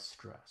less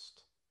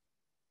stressed?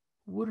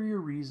 What are your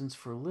reasons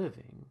for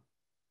living?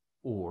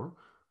 Or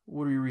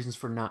what are your reasons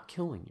for not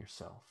killing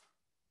yourself?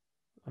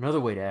 Another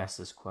way to ask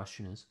this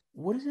question is,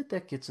 what is it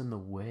that gets in the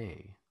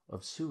way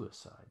of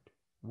suicide?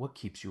 What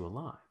keeps you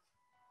alive?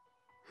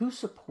 Who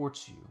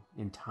supports you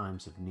in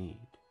times of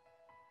need?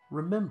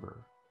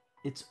 Remember,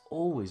 It's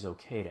always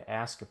okay to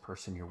ask a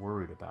person you're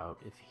worried about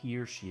if he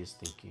or she is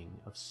thinking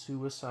of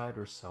suicide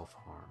or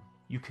self-harm.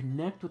 You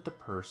connect with the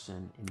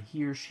person and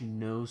he or she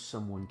knows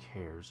someone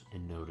cares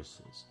and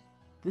notices.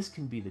 This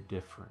can be the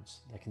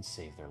difference that can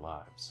save their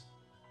lives.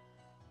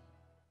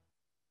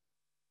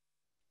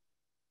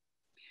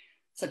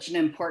 Such an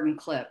important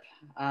clip.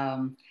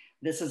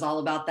 This is all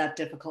about that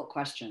difficult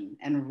question.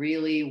 And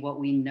really what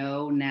we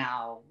know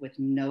now with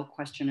no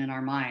question in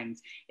our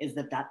minds is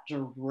that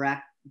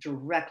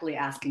directly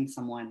asking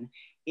someone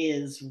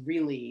is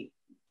really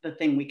the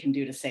thing we can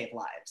do to save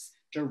lives,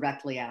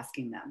 directly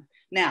asking them.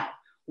 Now,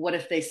 what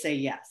if they say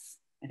yes?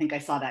 I think I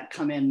saw that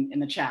come in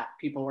the chat.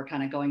 People were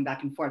kind of going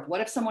back and forth.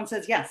 What if someone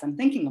says, yes, I'm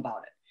thinking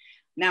about it?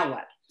 Now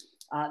what?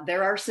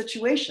 There are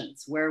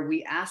situations where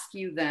we ask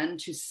you then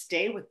to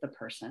stay with the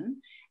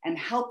person and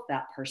help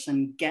that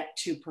person get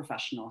to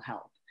professional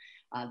help.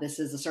 This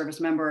is a service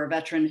member or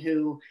veteran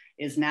who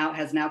has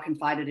now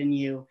confided in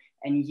you,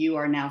 and you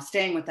are now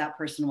staying with that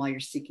person while you're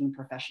seeking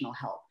professional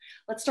help.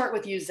 Let's start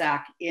with you,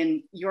 Zach,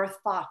 in your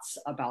thoughts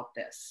about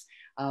this.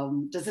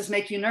 Does this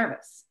make you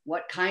nervous?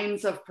 What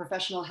kinds of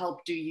professional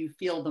help do you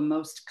feel the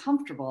most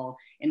comfortable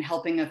in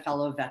helping a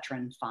fellow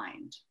veteran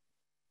find?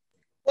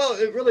 Well,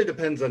 it really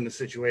depends on the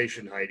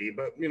situation, Heidi.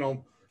 But,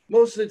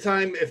 most of the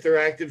time, if they're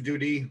active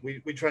duty,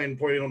 we try and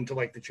point them to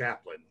like the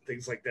chaplain,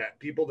 things like that.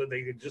 People that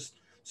they could just,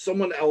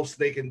 someone else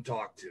they can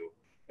talk to.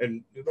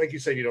 And like you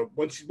said,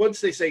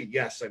 once they say,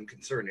 yes, I'm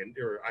concerned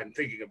or I'm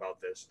thinking about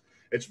this,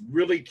 it's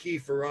really key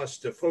for us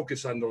to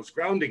focus on those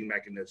grounding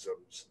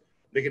mechanisms.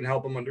 They can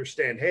help them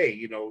understand, hey,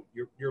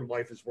 your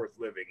life is worth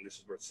living. This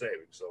is worth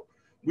saving. So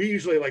we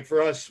usually, like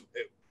for us,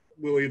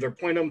 we'll either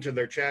point them to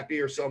their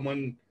chappie or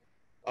someone.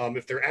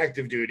 If they're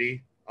active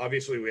duty,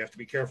 obviously we have to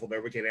be careful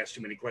there. We can't ask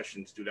too many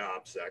questions due to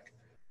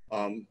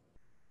OPSEC.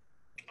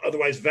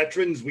 Otherwise,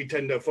 veterans, we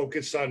tend to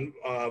focus on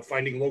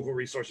finding local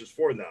resources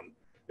for them.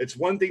 It's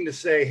one thing to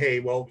say, hey,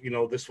 well,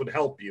 this would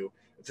help you.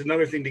 It's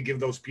another thing to give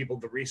those people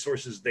the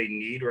resources they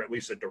need, or at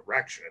least a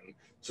direction.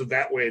 So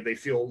that way they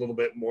feel a little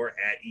bit more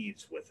at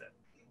ease with it.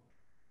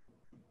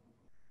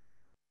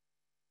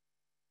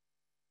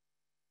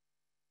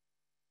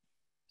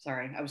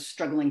 Sorry, I was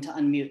struggling to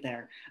unmute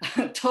there.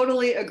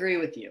 Totally agree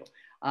with you.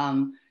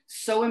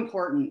 So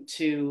important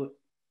to,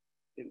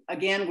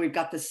 again, we've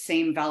got the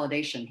same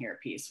validation here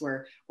piece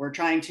where we're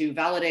trying to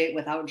validate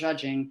without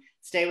judging,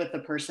 stay with the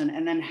person,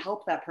 and then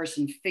help that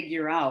person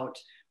figure out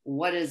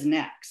what is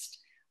next.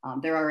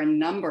 There are a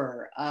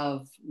number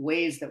of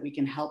ways that we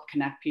can help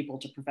connect people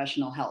to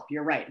professional help.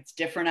 You're right, it's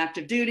different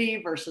active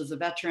duty versus a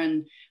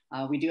veteran.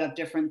 We do have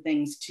different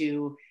things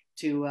to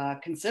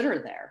consider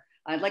there.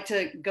 I'd like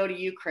to go to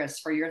you, Chris,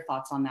 for your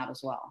thoughts on that as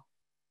well.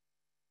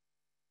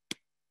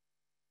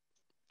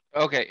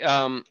 Okay.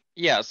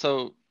 Yeah.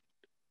 So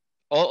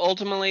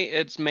ultimately,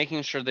 it's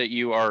making sure that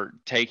you are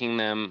taking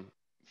them,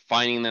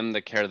 finding them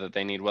the care that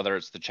they need, whether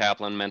it's the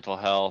chaplain, mental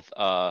health,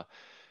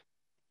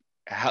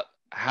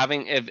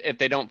 having if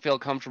they don't feel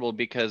comfortable,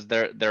 because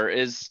there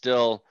is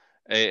still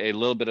a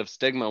little bit of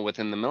stigma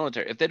within the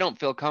military. If they don't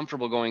feel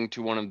comfortable going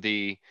to one of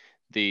the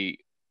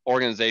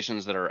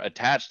organizations that are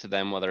attached to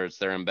them, whether it's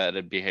their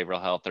embedded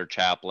behavioral health, their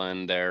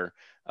chaplain, their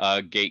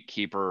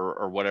gatekeeper,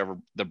 or whatever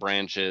the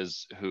branch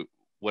is,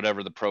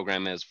 whatever the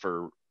program is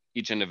for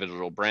each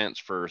individual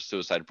branch for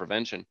suicide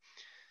prevention,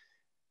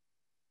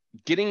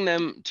 getting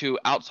them to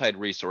outside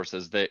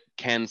resources that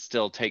can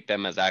still take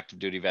them as active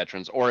duty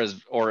veterans or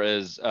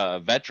as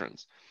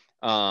veterans,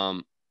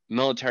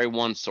 Military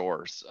One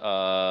Source,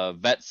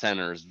 vet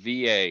centers,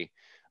 VA,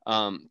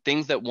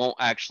 things that won't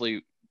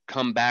actually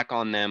come back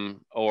on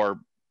them or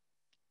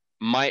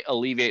might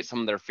alleviate some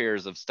of their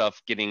fears of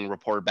stuff getting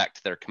reported back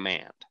to their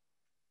command.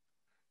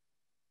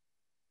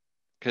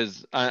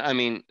 Because I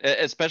mean,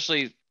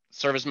 especially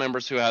service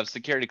members who have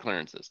security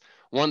clearances,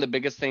 one of the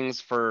biggest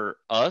things for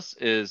us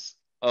is,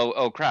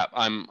 oh crap,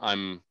 I'm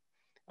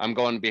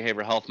going to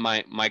behavioral health,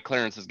 my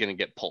clearance is going to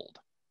get pulled.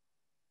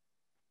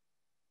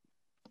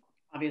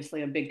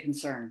 Obviously a big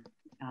concern.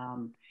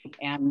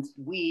 And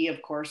we,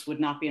 of course, would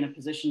not be in a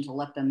position to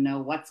let them know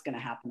what's going to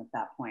happen at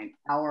that point.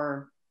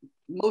 Our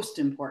most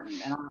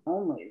important and our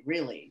only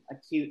really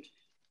acute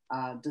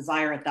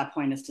desire at that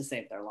point is to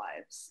save their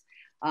lives.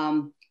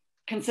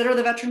 Consider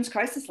the Veterans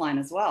Crisis Line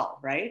as well,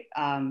 right?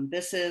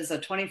 This is a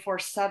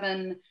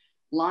 24/7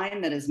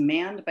 line that is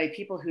manned by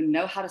people who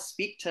know how to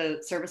speak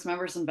to service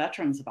members and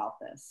veterans about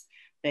this.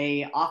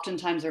 They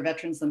oftentimes are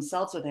veterans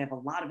themselves, or they have a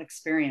lot of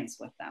experience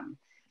with them.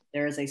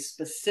 There is a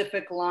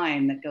specific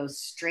line that goes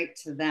straight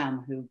to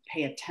them who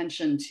pay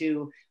attention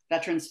to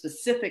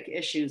veteran-specific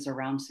issues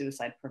around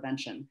suicide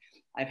prevention.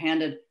 I've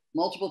handed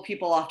multiple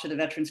people off to the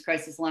Veterans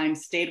Crisis Line,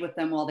 stayed with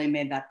them while they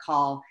made that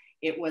call.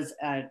 It was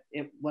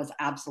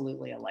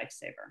absolutely a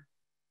lifesaver.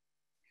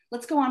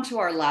 Let's go on to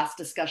our last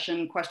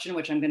discussion question,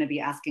 which I'm going to be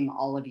asking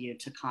all of you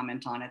to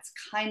comment on. It's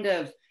kind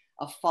of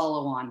a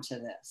follow-on to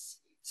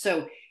this.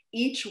 So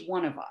each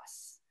one of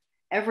us,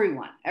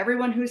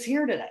 everyone who's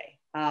here today,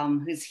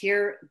 who's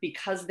here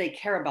because they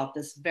care about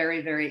this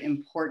very, very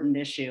important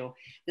issue,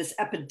 this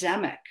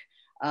epidemic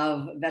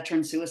of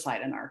veteran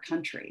suicide in our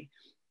country.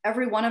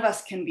 Every one of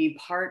us can be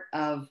part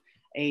of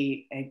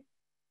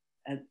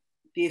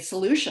the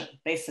solution,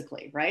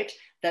 basically, right?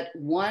 That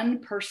one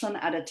person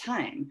at a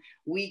time,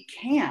 we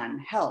can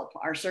help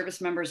our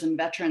service members and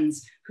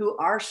veterans who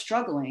are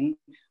struggling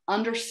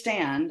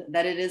understand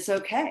that it is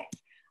okay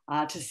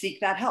to seek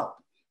that help.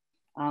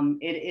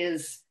 It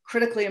is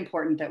critically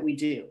important that we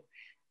do.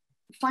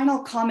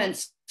 Final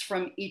comments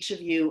from each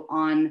of you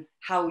on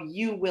how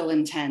you will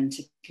intend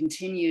to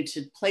continue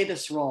to play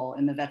this role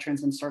in the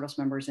veterans and service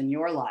members in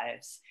your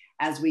lives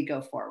as we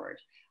go forward.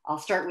 I'll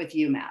start with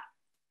you, Matt.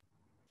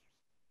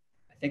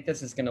 I think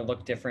this is going to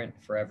look different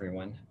for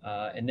everyone.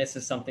 And this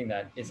is something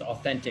that is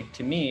authentic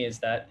to me, is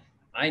that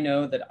I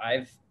know that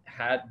I've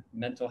had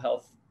mental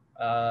health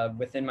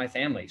within my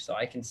family. So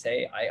I can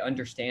say I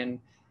understand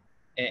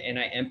and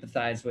I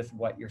empathize with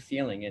what you're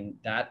feeling. And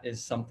that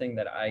is something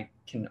that I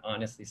can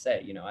honestly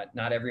say. You know,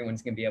 not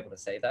everyone's going to be able to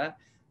say that.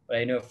 But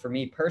I know for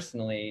me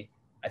personally,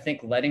 I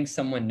think letting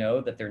someone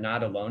know that they're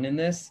not alone in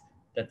this,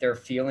 that their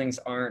feelings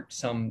aren't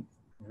some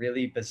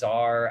really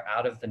bizarre,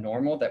 out of the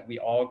normal, that we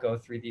all go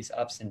through these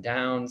ups and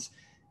downs,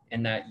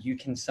 and that you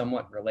can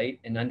somewhat relate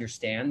and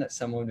understand that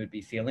someone would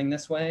be feeling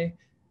this way,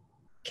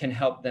 can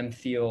help them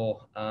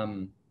feel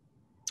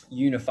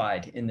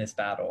unified in this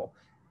battle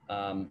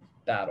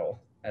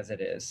as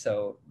it is.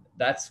 So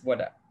that's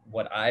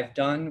what I've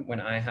done when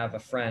I have a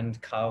friend,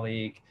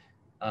 colleague,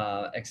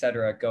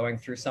 etc., going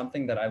through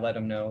something, that I let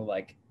them know,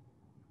 like,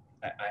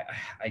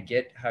 I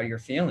get how you're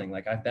feeling.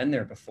 Like, I've been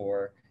there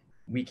before.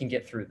 We can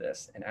get through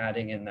this, and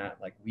adding in that,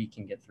 like, we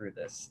can get through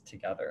this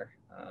together.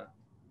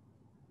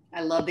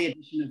 I love the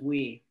addition of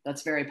we.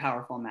 That's very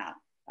powerful, Matt.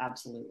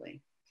 Absolutely.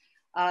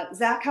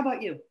 Zach, how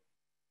about you?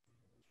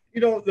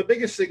 You know, the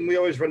biggest thing we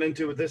always run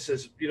into with this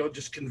is, you know,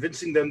 just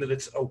convincing them that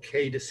it's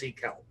okay to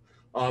seek help.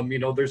 You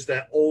know, there's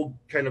that old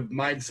kind of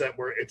mindset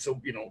where it's a,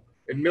 you know,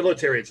 in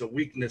military, it's a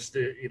weakness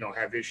to, you know,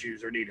 have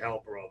issues or need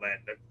help or all that.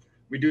 But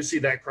we do see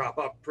that crop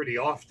up pretty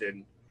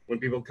often when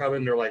people come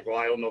in. They're like, well,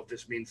 I don't know if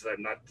this means that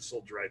I'm not the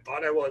soldier I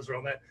thought I was or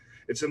all that.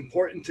 It's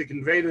important to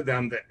convey to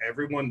them that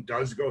everyone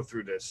does go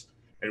through this,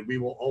 and we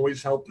will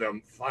always help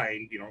them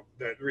find, you know,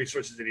 the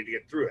resources they need to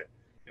get through it.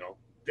 You know,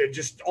 they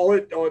just all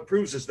it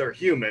proves is they're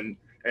human.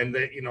 And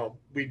that, you know,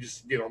 we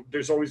just, you know,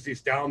 there's always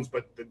these downs,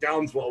 but the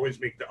downs will always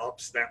make the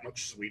ups that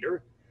much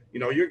sweeter. You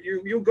know,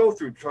 you'll go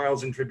through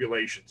trials and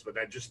tribulations, but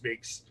that just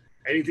makes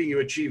anything you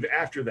achieve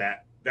after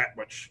that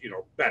much, you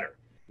know, better.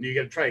 And you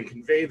got to try and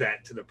convey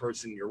that to the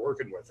person you're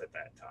working with at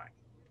that time.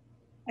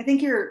 I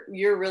think you're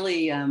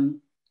really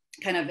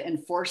kind of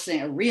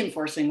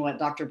reinforcing what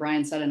Dr.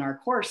 Brian said in our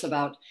course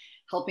about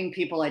helping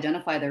people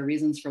identify their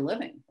reasons for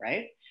living,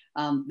 right?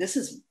 This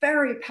is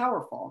very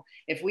powerful.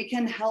 If we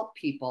can help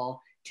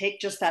people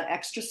take just that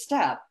extra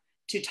step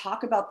to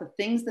talk about the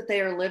things that they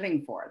are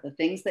living for, the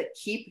things that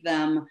keep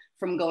them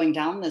from going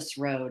down this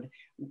road.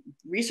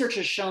 Research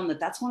has shown that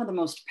that's one of the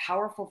most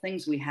powerful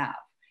things we have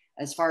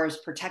as far as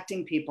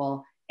protecting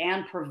people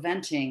and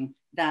preventing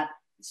that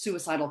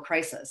suicidal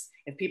crisis.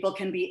 If people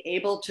can be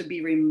able to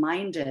be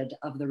reminded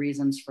of the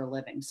reasons for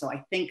living. So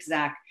I think,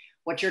 Zach,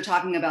 what you're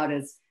talking about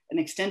is an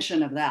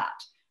extension of that,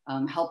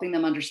 helping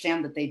them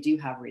understand that they do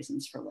have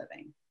reasons for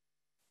living.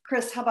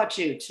 Chris, how about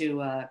you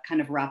to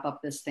kind of wrap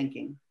up this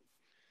thinking?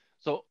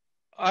 So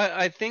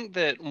I think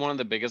that one of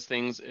the biggest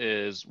things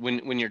is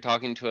when you're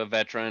talking to a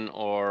veteran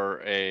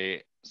or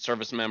a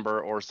service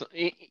member or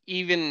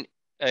even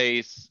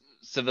a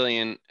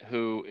civilian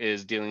who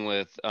is dealing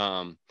with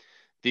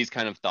these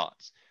kind of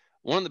thoughts,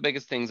 one of the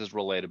biggest things is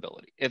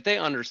relatability. If they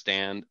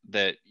understand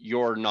that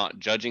you're not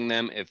judging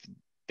them, if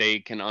they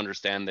can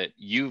understand that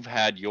you've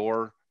had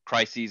your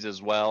crises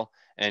as well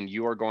and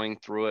you are going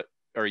through it,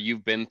 or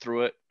you've been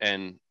through it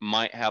and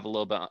might have a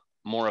little bit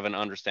more of an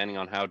understanding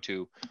on how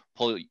to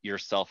pull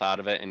yourself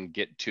out of it and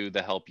get to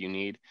the help you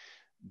need,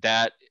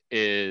 that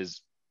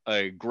is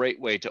a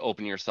great way to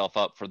open yourself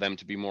up for them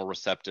to be more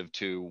receptive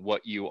to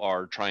what you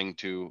are trying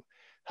to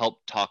help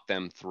talk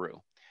them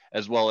through,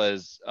 as well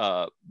as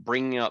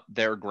bringing up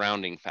their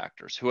grounding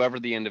factors, whoever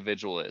the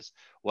individual is,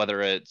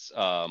 whether it's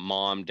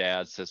mom,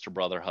 dad, sister,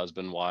 brother,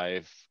 husband,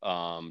 wife,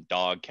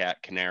 dog,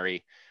 cat,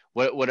 canary,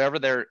 whatever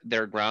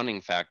their grounding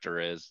factor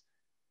is.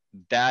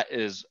 That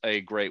is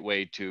a great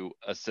way to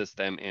assist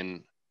them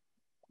in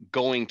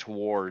going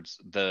towards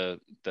the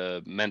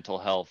mental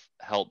health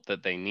help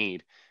that they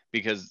need,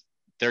 because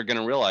they're going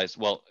to realize,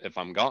 well, if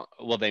I'm gone,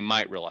 well, they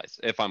might realize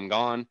if I'm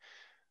gone,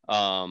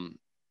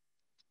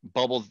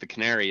 Bubbles the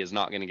canary is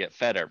not going to get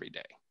fed every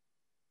day.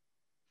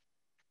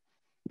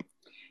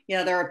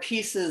 Yeah, there are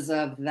pieces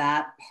of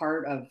that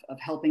part of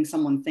helping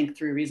someone think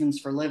through reasons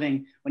for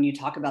living when you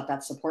talk about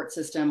that support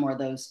system, or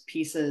those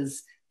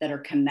pieces that are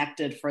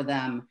connected for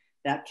them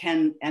that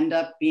can end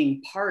up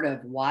being part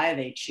of why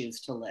they choose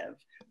to live,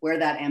 where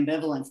that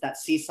ambivalence, that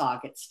seesaw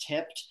gets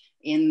tipped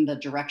in the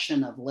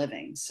direction of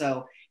living.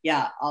 So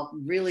yeah, a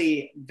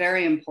really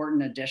very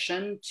important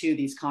addition to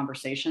these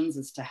conversations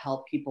is to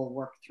help people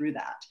work through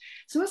that.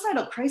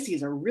 Suicidal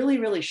crises are really,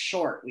 really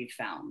short, we've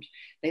found.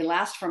 They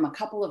last from a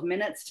couple of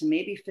minutes to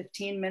maybe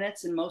 15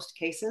 minutes in most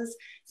cases.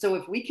 So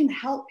if we can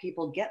help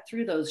people get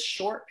through those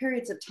short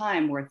periods of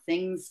time where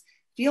things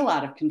feel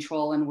out of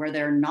control and where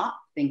they're not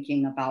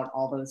thinking about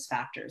all those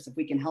factors, if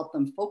we can help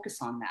them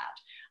focus on that,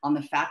 on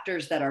the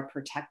factors that are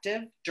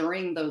protective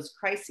during those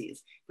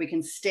crises, if we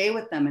can stay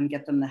with them and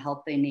get them the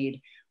help they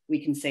need,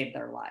 we can save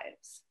their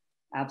lives.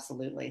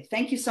 Absolutely.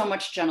 Thank you so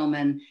much,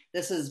 gentlemen.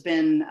 This has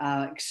been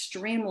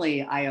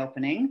extremely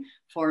eye-opening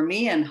for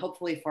me and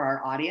hopefully for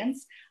our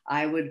audience.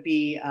 I would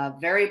be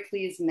very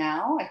pleased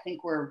now, I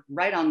think we're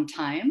right on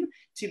time,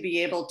 to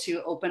be able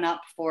to open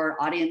up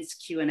for audience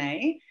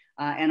Q&A.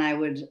 And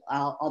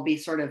I'll be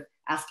sort of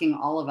asking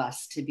all of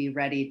us to be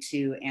ready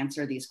to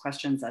answer these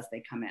questions as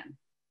they come in.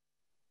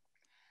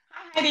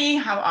 Hi, Heidi,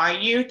 how are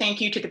you?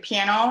 Thank you to the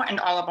panel and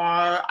all of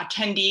our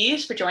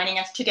attendees for joining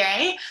us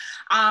today.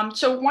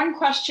 So one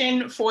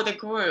question for the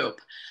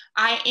group.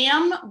 I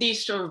am the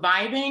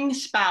surviving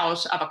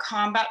spouse of a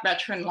combat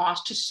veteran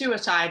lost to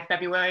suicide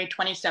February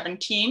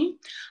 2017.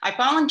 I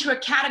fall into a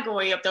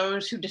category of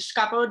those who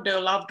discovered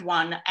their loved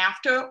one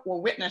after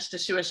or witnessed the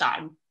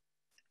suicide.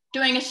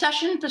 During a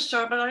session for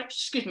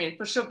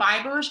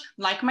survivors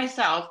like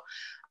myself,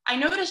 I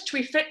noticed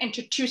we fit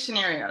into two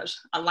scenarios: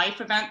 a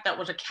life event that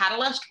was a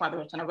catalyst, whether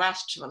it's an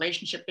arrest,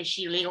 relationship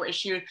issue, legal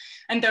issue,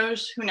 and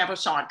those who never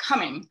saw it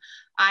coming.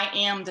 I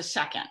am the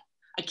second.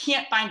 I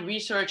can't find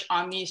research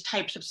on these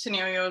types of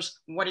scenarios.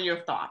 What are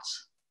your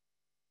thoughts?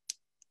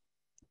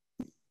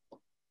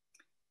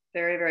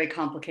 Very, very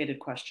complicated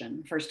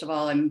question. First of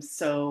all, I'm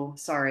so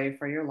sorry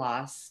for your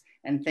loss,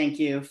 and thank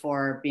you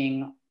for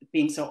being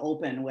so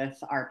open with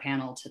our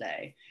panel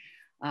today.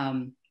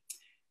 I'm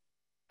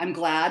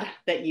glad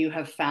that you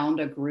have found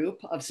a group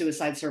of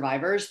suicide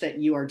survivors that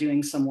you are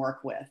doing some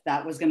work with.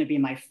 That was going to be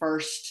my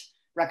first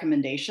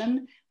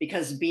recommendation,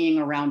 because being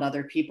around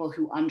other people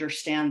who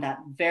understand that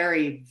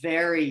very,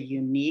 very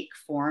unique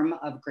form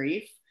of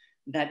grief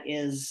that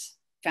is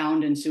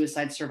found in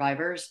suicide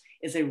survivors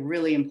is a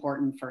really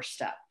important first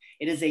step.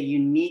 It is a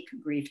unique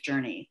grief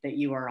journey that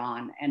you are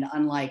on, and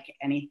unlike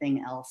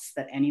anything else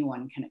that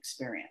anyone can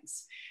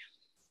experience.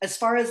 As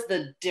far as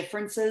the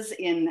differences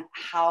in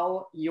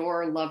how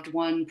your loved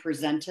one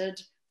presented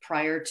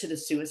prior to the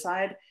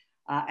suicide,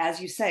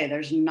 as you say,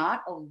 there's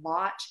not a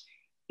lot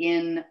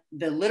in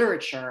the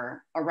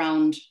literature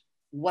around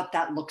what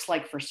that looks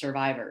like for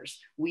survivors.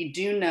 We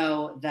do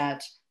know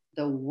that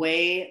the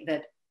way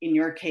that, in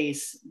your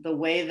case, the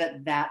way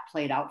that that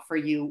played out for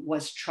you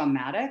was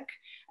traumatic.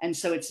 And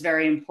so it's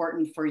very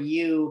important for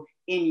you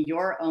in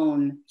your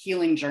own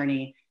healing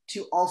journey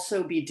to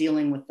also be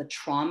dealing with the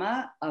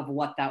trauma of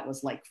what that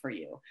was like for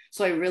you.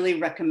 So I really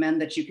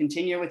recommend that you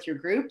continue with your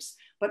groups,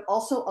 but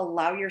also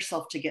allow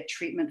yourself to get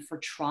treatment for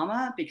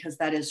trauma, because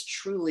that is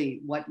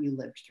truly what you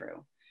lived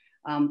through.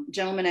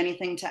 Gentlemen,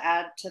 anything to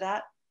add to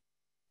that?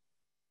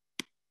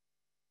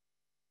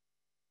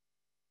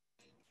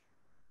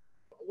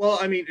 Well,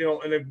 I mean,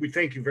 and we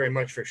thank you very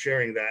much for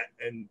sharing that.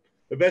 And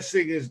the best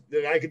thing is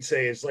that I could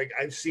say is, like,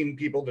 I've seen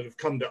people that have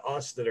come to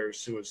us that are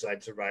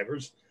suicide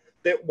survivors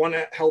that want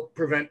to help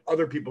prevent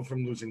other people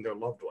from losing their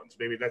loved ones.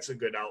 Maybe that's a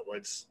good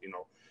outlet.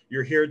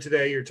 You're here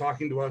today, you're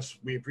talking to us.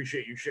 We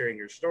appreciate you sharing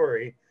your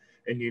story,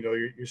 and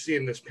you're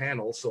seeing this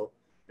panel. So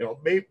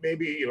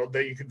maybe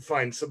that you can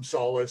find some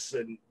solace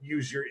and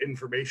use your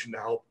information to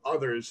help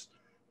others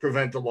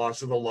prevent the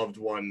loss of a loved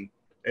one,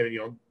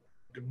 and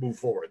to move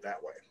forward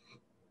that way.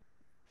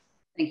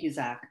 Thank you,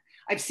 Zach.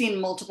 I've seen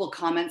multiple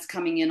comments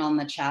coming in on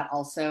the chat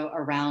also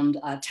around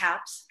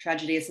TAPS,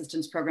 Tragedy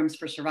Assistance Programs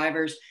for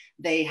Survivors.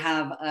 They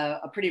have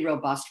a pretty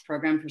robust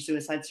program for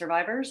suicide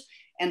survivors.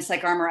 And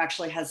PsychArmor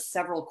actually has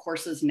several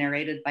courses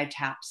narrated by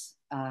TAPS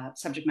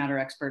subject matter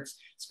experts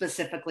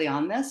specifically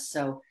on this.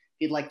 So if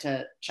you'd like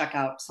to check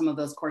out some of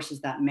those courses,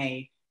 that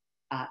may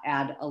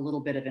add a little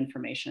bit of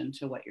information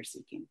to what you're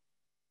seeking.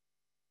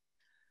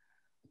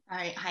 All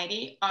right,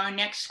 Heidi, our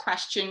next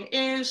question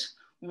is,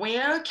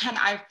 where can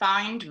I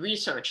find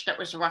research that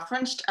was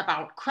referenced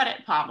about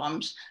credit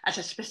problems as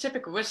a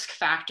specific risk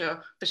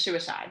factor for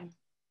suicide?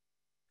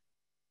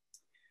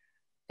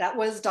 That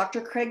was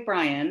Dr. Craig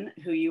Bryan,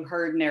 who you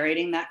heard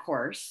narrating that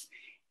course.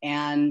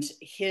 And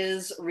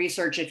his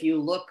research, if you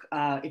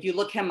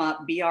look him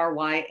up,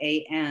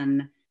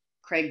 Bryan,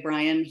 Craig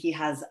Bryan, he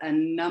has a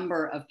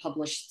number of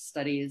published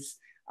studies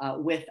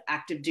with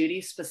active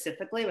duty,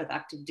 specifically with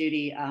active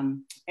duty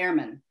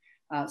airmen.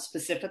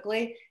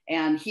 Specifically,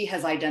 and he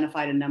has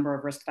identified a number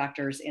of risk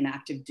factors in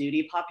active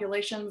duty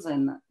populations,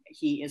 and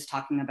he is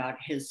talking about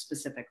his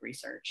specific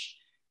research.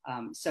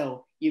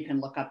 So you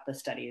can look up the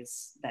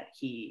studies that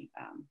he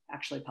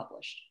actually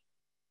published.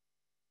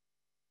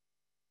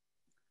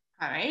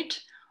 All right.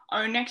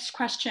 Our next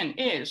question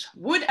is,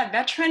 would a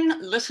veteran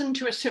listen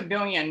to a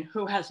civilian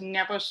who has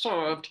never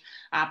served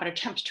but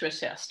attempts to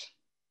assist?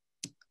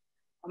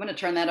 I'm going to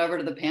turn that over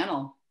to the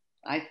panel.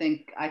 I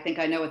think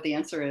I know what the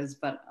answer is,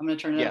 but I'm going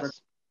to turn it over.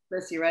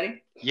 Chris, you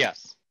ready?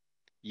 Yes.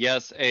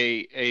 Yes,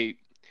 a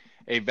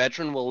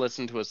veteran will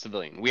listen to a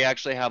civilian. We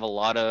actually have a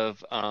lot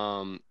of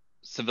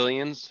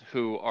civilians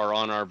who are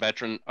on our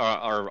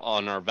are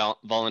on our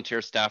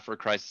volunteer staff for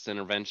crisis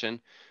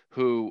intervention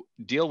who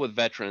deal with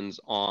veterans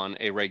on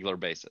a regular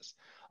basis.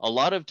 A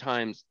lot of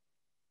times,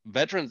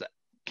 veterans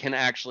can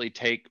actually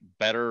take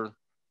better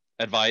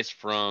advice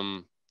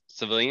from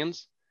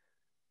civilians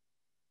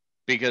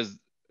because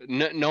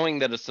knowing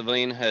that a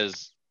civilian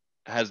has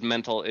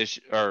mental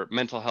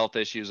health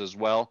issues as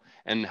well,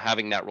 and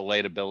having that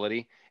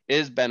relatability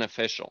is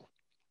beneficial.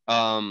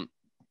 Um,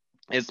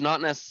 it's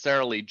not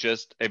necessarily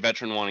just a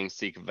veteran wanting to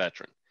seek a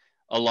veteran.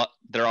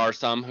 There are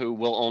some who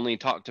will only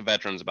talk to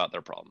veterans about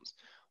their problems,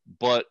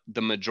 but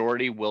the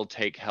majority will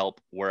take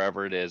help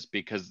wherever it is,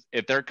 because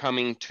if they're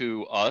coming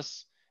to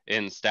us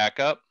in Stack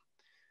Up,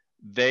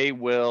 they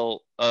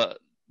will.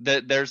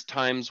 There's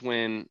times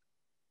when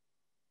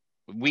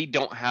we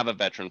don't have a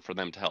veteran for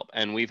them to help,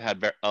 and we've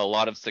had a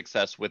lot of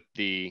success with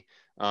the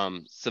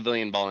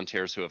civilian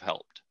volunteers who have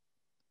helped.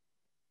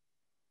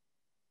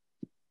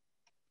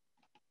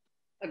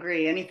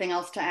 Agree. Anything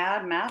else to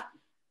add, Matt?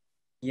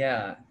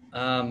 Yeah,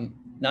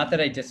 not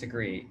that I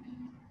disagree,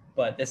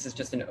 but this is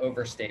just an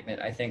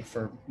overstatement. I think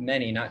for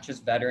many, not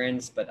just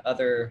veterans, but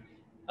other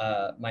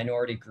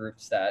minority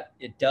groups, that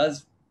it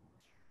does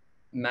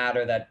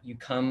matter that you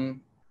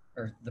come,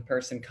 or the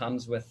person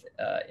comes with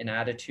an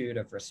attitude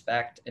of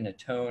respect and a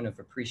tone of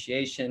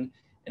appreciation.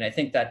 And I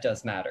think that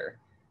does matter.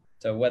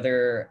 So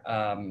whether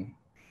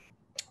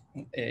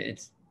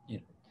it's, you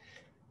know,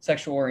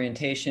 sexual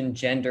orientation,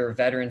 gender,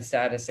 veteran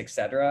status,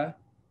 etc.,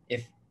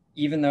 if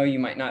even though you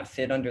might not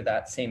fit under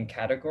that same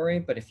category,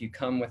 but if you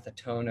come with a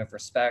tone of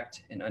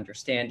respect and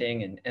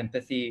understanding and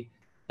empathy,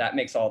 that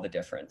makes all the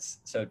difference.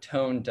 So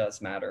tone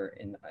does matter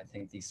in, I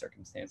think, these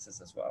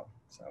circumstances as well.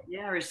 So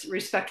yeah,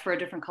 respect for a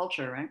different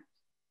culture, right?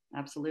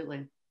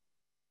 Absolutely.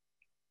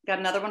 Got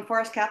another one for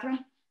us, Catherine?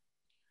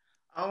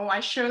 Oh, I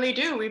surely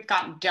do. We've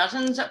got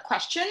dozens of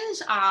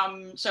questions.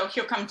 So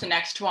here comes the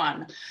next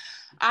one.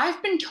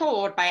 I've been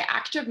told by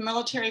active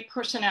military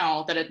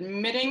personnel that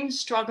admitting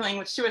struggling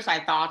with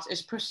suicide thoughts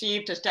is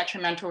perceived as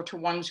detrimental to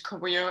one's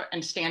career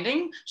and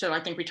standing. So I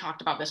think we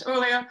talked about this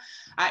earlier.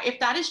 If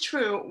that is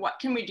true, what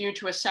can we do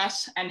to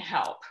assess and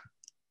help?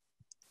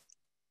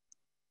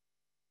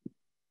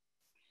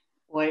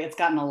 Boy, it's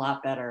gotten a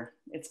lot better.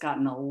 It's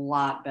gotten a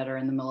lot better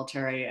in the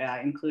military,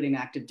 including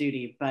active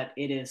duty, but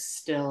it is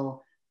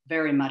still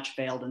very much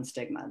veiled in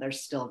stigma.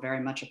 There's still very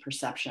much a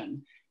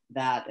perception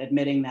that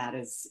admitting that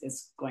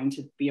is going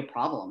to be a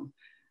problem.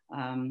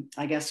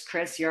 I guess,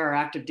 Chris, you're our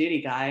active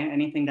duty guy.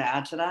 Anything to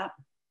add to that?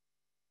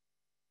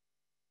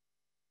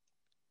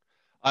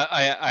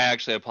 I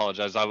actually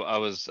apologize. I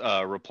was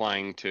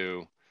replying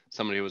to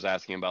somebody who was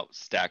asking about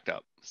Stack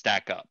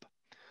Up.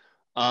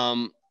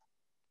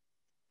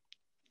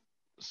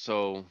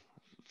 So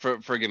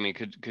forgive me,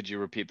 could you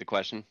repeat the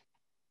question?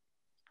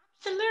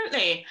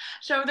 Absolutely.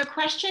 So the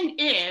question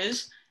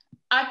is,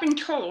 I've been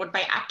told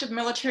by active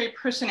military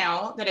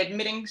personnel that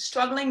admitting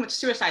struggling with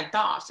suicide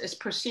thoughts is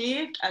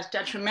perceived as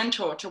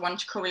detrimental to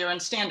one's career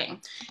and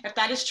standing. If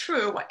that is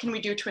true, what can we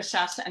do to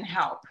assess and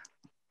help?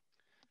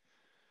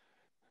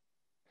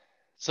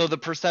 So the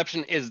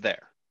perception is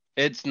there.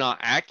 It's not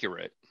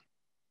accurate,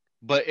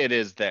 but it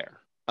is there.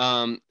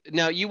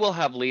 Now you will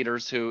have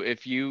leaders who,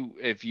 if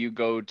you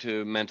go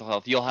to mental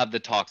health, you'll have the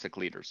toxic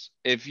leaders.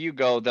 If you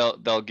go,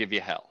 they'll give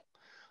you hell.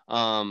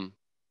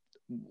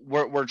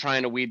 We're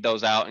trying to weed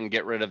those out and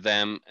get rid of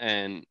them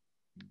and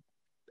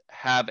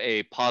have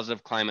a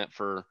positive climate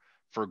for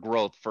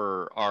growth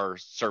for our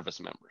service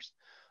members.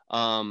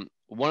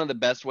 One of the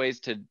best ways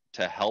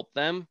to help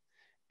them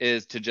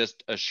is to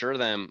just assure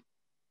them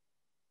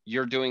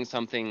you're doing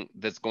something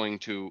that's going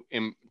to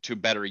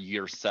better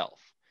yourself,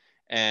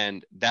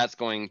 and that's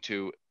going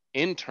to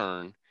in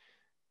turn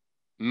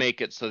make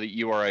it so that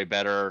you are a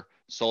better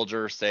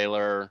soldier,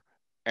 sailor,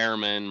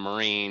 airman,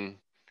 marine,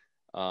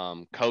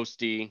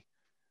 coastie.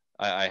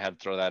 I had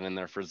to throw that in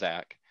there for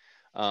Zach.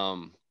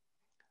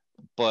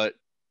 But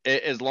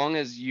as long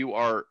as you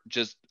are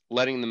just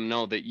letting them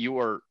know that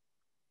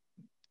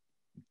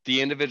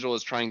the individual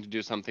is trying to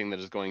do something that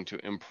is going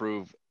to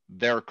improve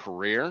their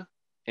career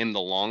in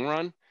the long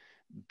run,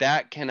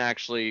 that can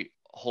actually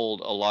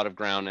hold a lot of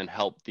ground and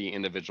help the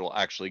individual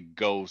actually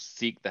go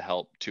seek the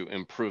help to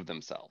improve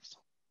themselves.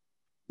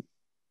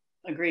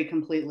 Agree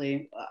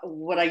completely.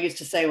 What I used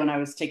to say when I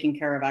was taking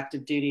care of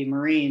active duty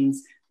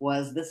Marines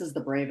was, this is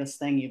the bravest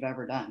thing you've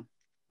ever done,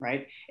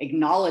 right?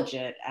 Acknowledge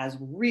it as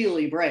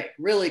really brave,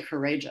 really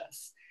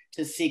courageous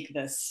to seek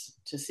this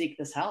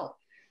help.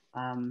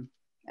 And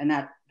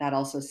that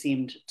also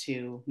seemed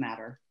to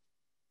matter.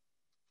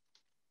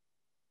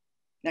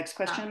 Next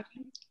question.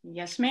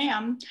 Yes,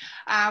 ma'am.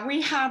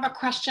 We have a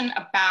question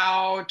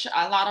about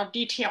a lot of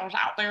details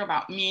out there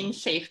about mean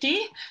safety.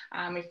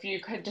 If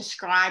you could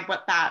describe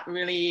what that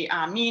really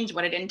means,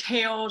 what it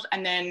entails,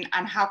 and then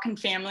how can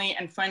family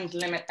and friends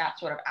limit that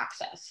sort of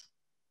access?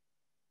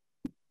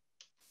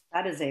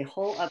 That is a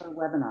whole other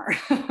webinar,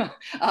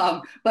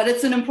 but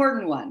it's an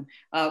important one.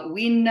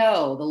 We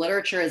know the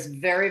literature is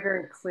very,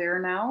 very clear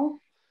now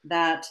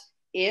that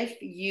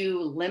if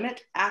you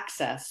limit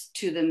access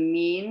to the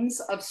means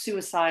of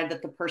suicide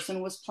that the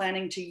person was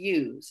planning to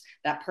use,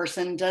 that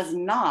person does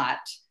not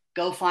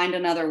go find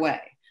another way.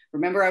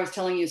 Remember, I was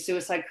telling you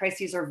suicide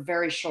crises are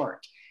very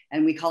short,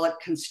 and we call it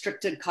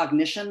constricted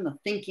cognition. The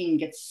thinking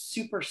gets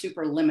super,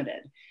 super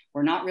limited.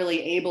 We're not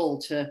really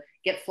able to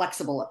get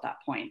flexible at that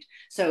point.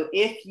 So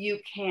if you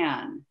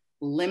can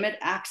limit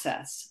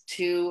access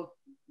to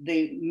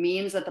the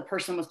means that the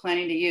person was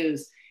planning to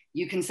use,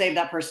 you can save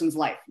that person's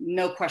life,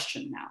 no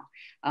question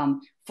now.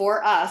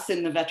 For us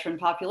in the veteran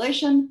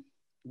population,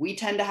 we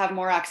tend to have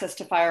more access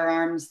to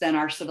firearms than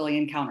our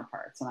civilian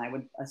counterparts. And I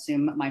would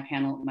assume my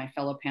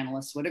fellow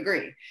panelists would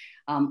agree.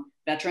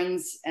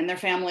 Veterans and their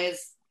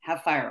families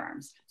have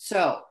firearms.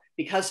 So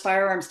because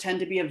firearms tend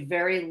to be a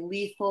very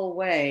lethal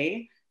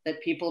way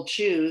that people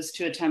choose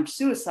to attempt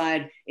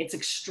suicide, it's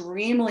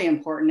extremely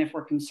important if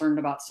we're concerned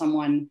about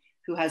someone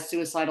who has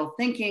suicidal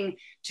thinking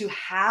to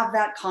have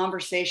that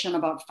conversation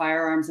about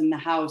firearms in the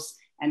house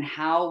and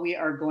how we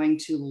are going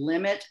to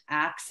limit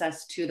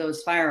access to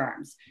those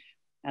firearms.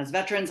 As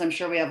veterans, I'm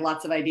sure we have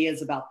lots of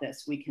ideas about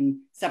this. We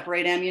can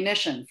separate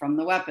ammunition from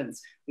the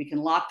weapons. We can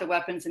lock the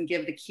weapons and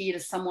give the key to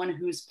someone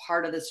who's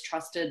part of this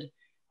trusted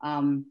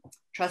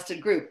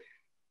group.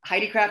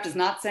 Heidi Kraft is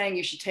not saying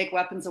you should take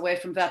weapons away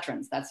from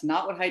veterans. That's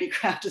not what Heidi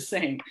Kraft is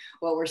saying.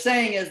 What we're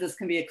saying is this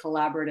can be a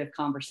collaborative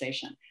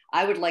conversation.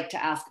 I would like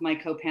to ask my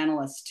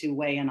co-panelists to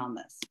weigh in on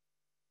this.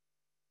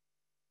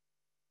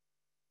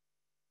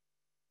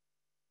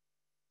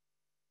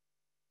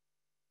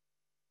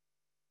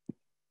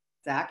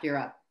 Zach, you're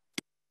up.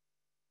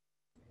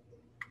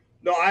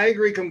 No, I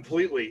agree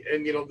completely.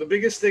 And, the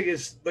biggest thing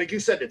is, like you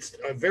said, it's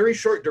a very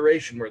short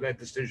duration where that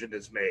decision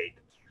is made.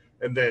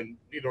 And then,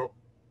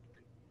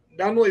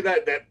 not only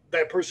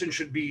that person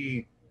should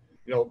be,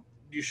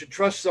 you should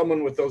trust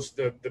someone with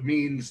the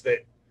means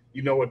that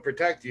would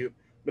protect you,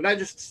 but not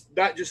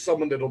just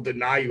someone that'll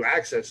deny you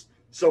access,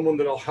 someone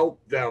that'll help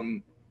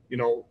them,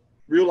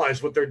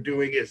 realize what they're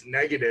doing is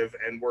negative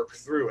and work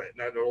through it.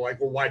 And they're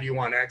like, well, why do you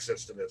want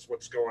access to this?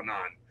 What's going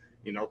on?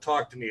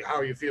 Talk to me. How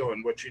are you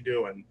feeling? What you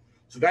doing?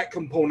 So that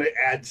component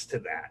adds to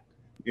that.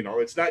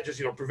 It's not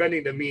just,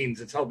 preventing the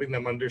means, it's helping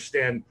them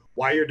understand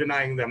why you're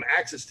denying them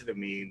access to the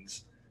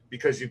means,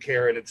 because you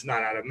care and it's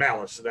not out of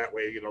malice. So that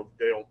way, they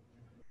don't,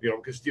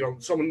 because,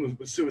 someone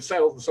who's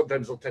suicidal,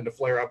 sometimes they'll tend to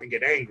flare up and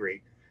get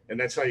angry. And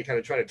that's how you kind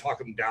of try to talk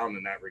them down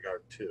in that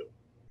regard too.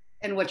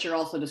 And what you're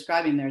also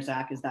describing there,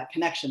 Zach, is that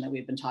connection that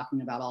we've been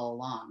talking about all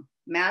along.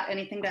 Matt,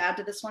 anything to add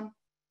to this one?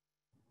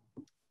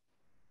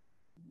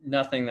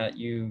 Nothing that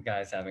you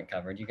guys haven't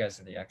covered. You guys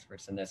are the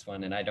experts in this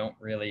one, and I don't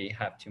really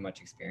have too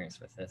much experience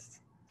with this.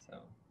 So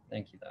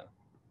thank you, though.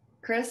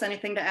 Chris,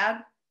 anything to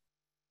add?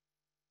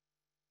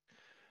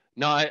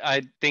 No,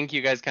 I think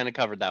you guys kind of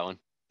covered that one.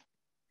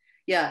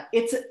 Yeah,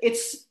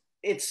 it's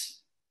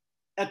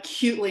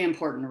acutely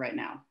important right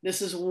now.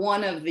 This is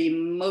one of the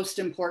most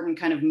important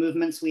kind of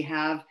movements we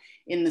have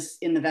in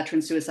the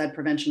veteran suicide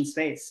prevention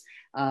space.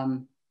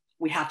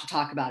 We have to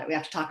talk about it. We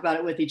have to talk about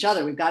it with each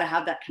other. We've got to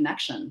have that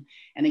connection.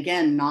 And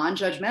again,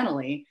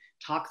 non-judgmentally,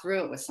 talk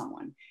through it with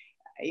someone.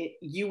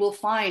 You will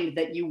find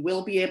that you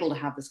will be able to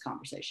have this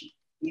conversation.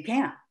 You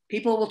can.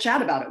 People will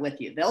chat about it with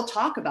you. They'll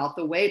talk about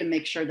the way to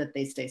make sure that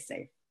they stay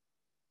safe.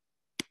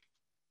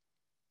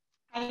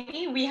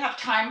 Heidi, we have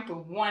time for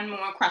one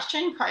more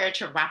question prior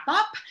to wrap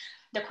up.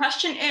 The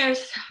question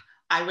is,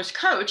 I was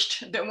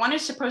coached that one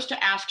is supposed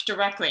to ask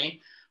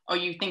directly, are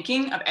you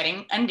thinking of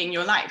ending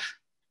your life,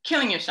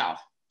 killing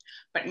yourself?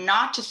 But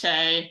not to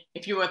say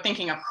if you were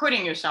thinking of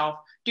hurting yourself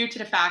due to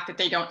the fact that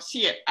they don't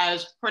see it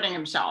as hurting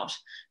themselves,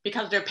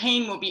 because their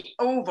pain will be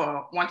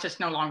over once it's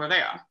no longer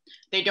there.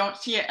 They don't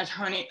see it as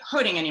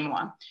hurting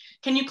anymore.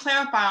 Can you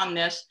clarify on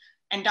this?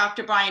 And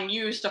Dr. Brian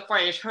used the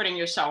phrase hurting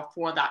yourself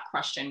for that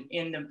question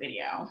in the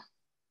video.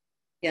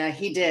 Yeah,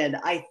 he did.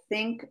 I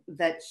think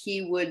that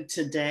he would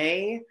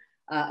today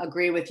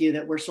agree with you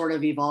that we're sort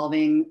of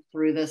evolving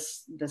through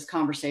this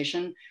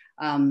conversation.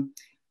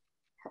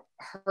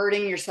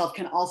 Hurting yourself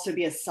can also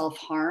be a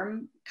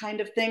self-harm kind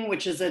of thing,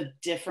 which is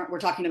we're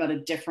talking about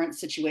a different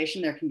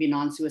situation. There can be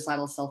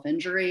non-suicidal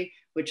self-injury,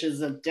 which is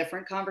a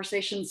different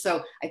conversation.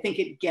 So I think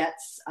it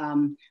gets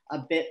a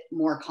bit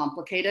more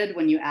complicated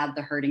when you add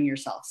the hurting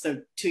yourself. So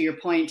to your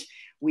point,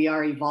 we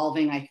are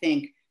evolving, I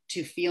think,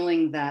 to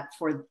feeling that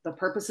for the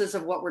purposes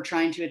of what we're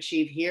trying to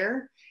achieve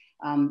here,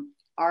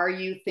 are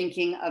you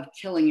thinking of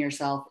killing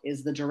yourself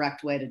is the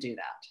direct way to do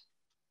that.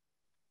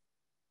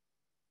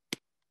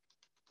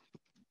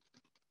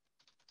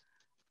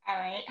 All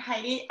right,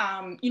 Heidi,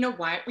 you know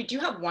what? We do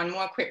have one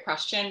more quick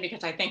question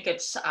because I think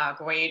it's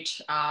great,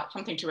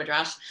 something to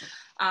address.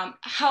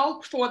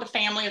 Help for the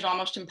family is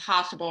almost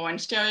impossible,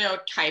 and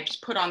stereotypes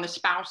put on the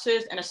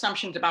spouses and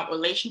assumptions about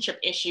relationship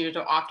issues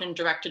are often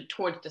directed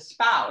towards the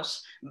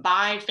spouse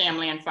by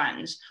family and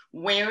friends.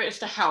 Where is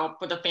the help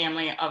for the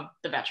family of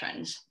the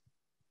veterans?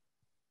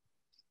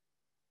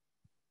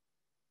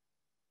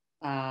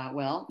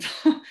 Well,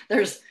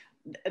 there's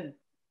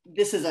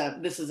this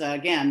is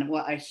again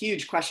a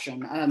huge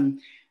question.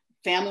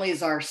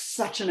 Families are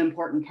such an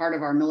important part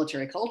of our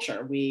military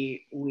culture.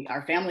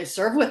 Our families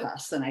serve with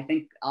us, and I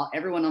think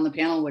everyone on the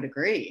panel would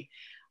agree.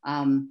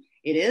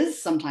 It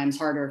is sometimes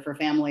harder for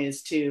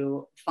families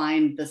to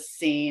find the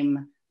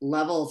same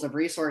levels of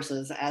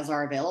resources as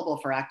are available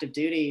for active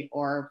duty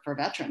or for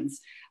veterans.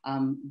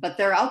 But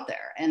they're out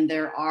there, and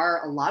there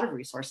are a lot of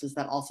resources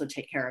that also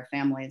take care of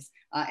families.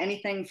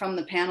 Anything from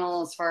the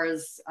panel as far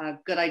as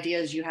good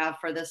ideas you have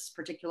for this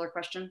particular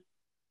question?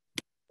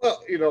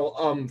 Well,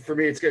 for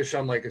me, it's going to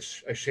sound like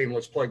a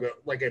shameless plug, but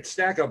like at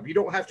Stack Up, you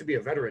don't have to be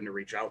a veteran to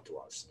reach out to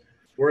us.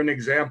 We're an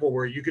example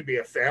where you could be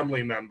a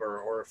family member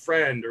or a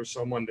friend or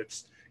someone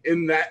that's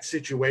in that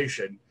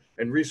situation,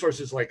 and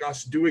resources like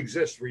us do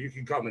exist where you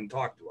can come and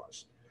talk to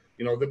us.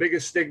 The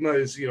biggest stigma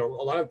is, a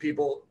lot of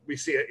people, we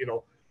see it,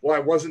 well, I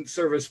wasn't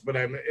service, but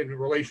I'm in a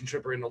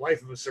relationship or in the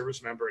life of a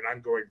service member, and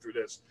I'm going through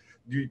this.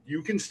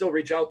 You can still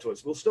reach out to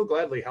us. We'll still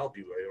gladly help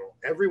you.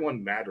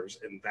 Everyone matters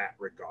in that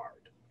regard.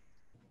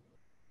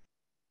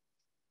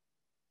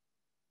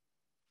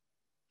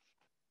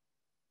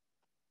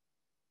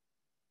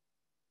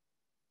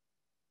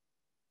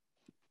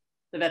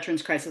 The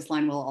Veterans Crisis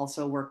Line will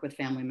also work with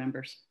family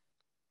members.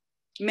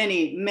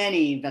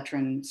 Many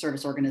veteran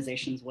service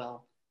organizations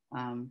will.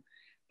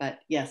 But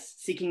yes,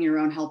 seeking your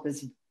own help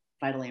is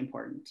vitally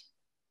important.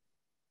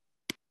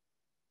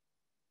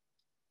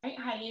 Right,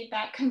 Heidi,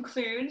 that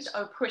concludes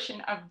our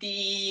portion of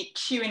the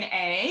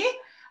Q&A.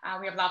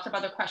 We have lots of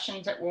other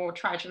questions that we'll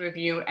try to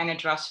review and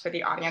address for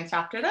the audience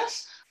after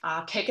this.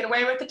 Take it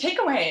away with the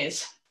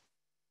takeaways.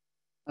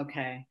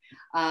 Okay.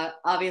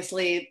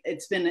 Obviously,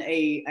 it's been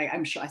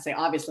I'm sure I say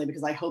obviously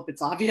because I hope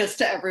it's obvious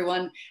to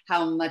everyone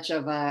how much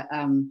of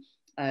an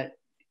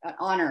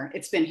honor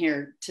it's been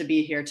here to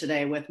be here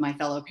today with my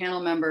fellow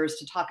panel members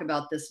to talk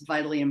about this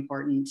vitally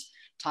important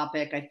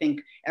topic. I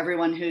think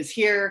everyone who's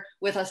here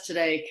with us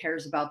today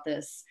cares about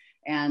this,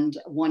 and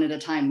one at a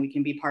time we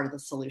can be part of the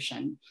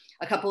solution.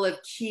 A couple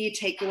of key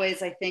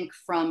takeaways, I think,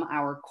 from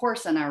our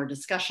course and our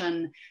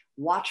discussion: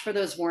 watch for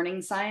those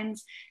warning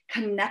signs,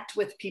 connect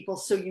with people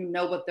so you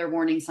know what their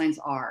warning signs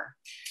are.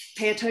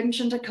 Pay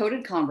attention to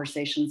coded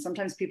conversations.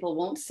 Sometimes people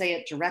won't say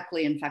it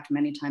directly. In fact,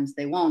 many times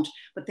they won't,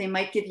 but they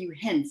might give you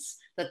hints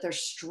that they're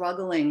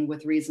struggling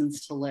with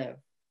reasons to live.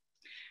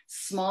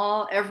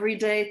 Small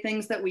everyday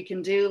things that we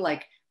can do,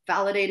 like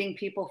validating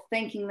people,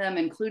 thanking them,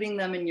 including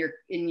them in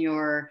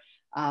your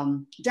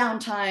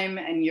downtime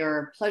and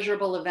your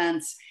pleasurable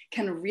events,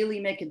 can really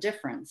make a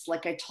difference.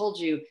 Like I told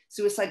you,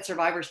 suicide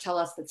survivors tell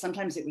us that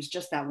sometimes it was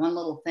just that one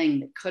little thing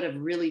that could have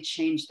really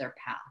changed their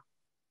path.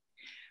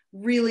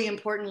 Really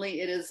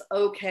importantly, it is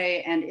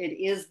okay and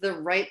it is the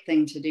right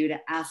thing to do to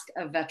ask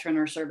a veteran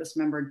or service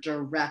member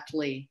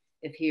directly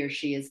if he or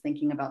she is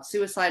thinking about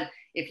suicide,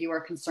 if you are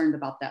concerned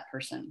about that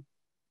person.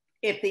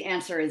 If the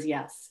answer is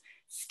yes,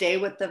 stay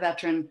with the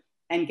veteran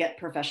and get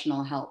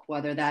professional help,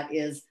 whether that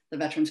is the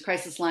Veterans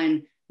Crisis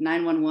Line,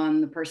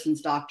 911, the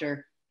person's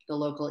doctor, the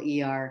local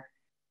ER.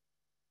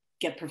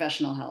 Get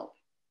professional help.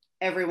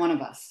 Every one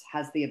of us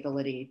has the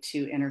ability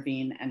to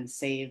intervene and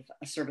save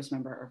a service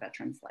member or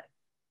veteran's life.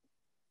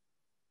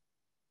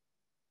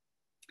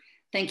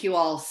 Thank you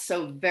all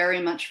so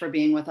very much for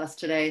being with us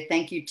today.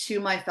 Thank you to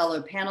my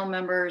fellow panel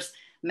members,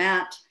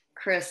 Matt,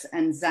 Chris,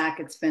 and Zach.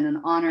 It's been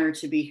an honor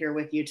to be here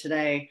with you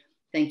today.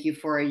 Thank you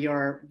for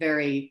your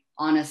very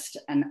honest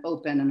and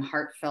open and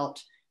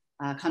heartfelt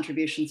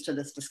contributions to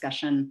this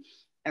discussion.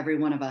 Every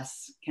one of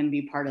us can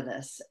be part of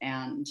this,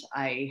 and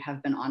I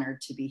have been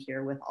honored to be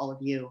here with all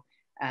of you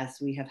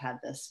as we have had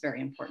this very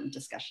important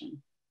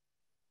discussion.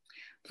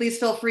 Please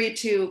feel free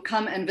to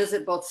come and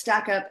visit both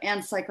Stack Up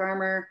and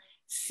PsychArmor,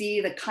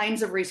 see the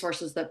kinds of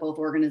resources that both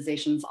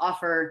organizations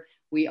offer.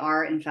 We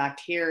are, in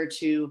fact, here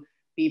to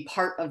be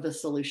part of the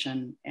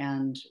solution,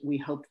 and we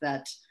hope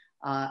that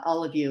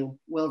all of you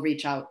will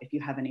reach out if you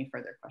have any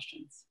further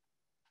questions.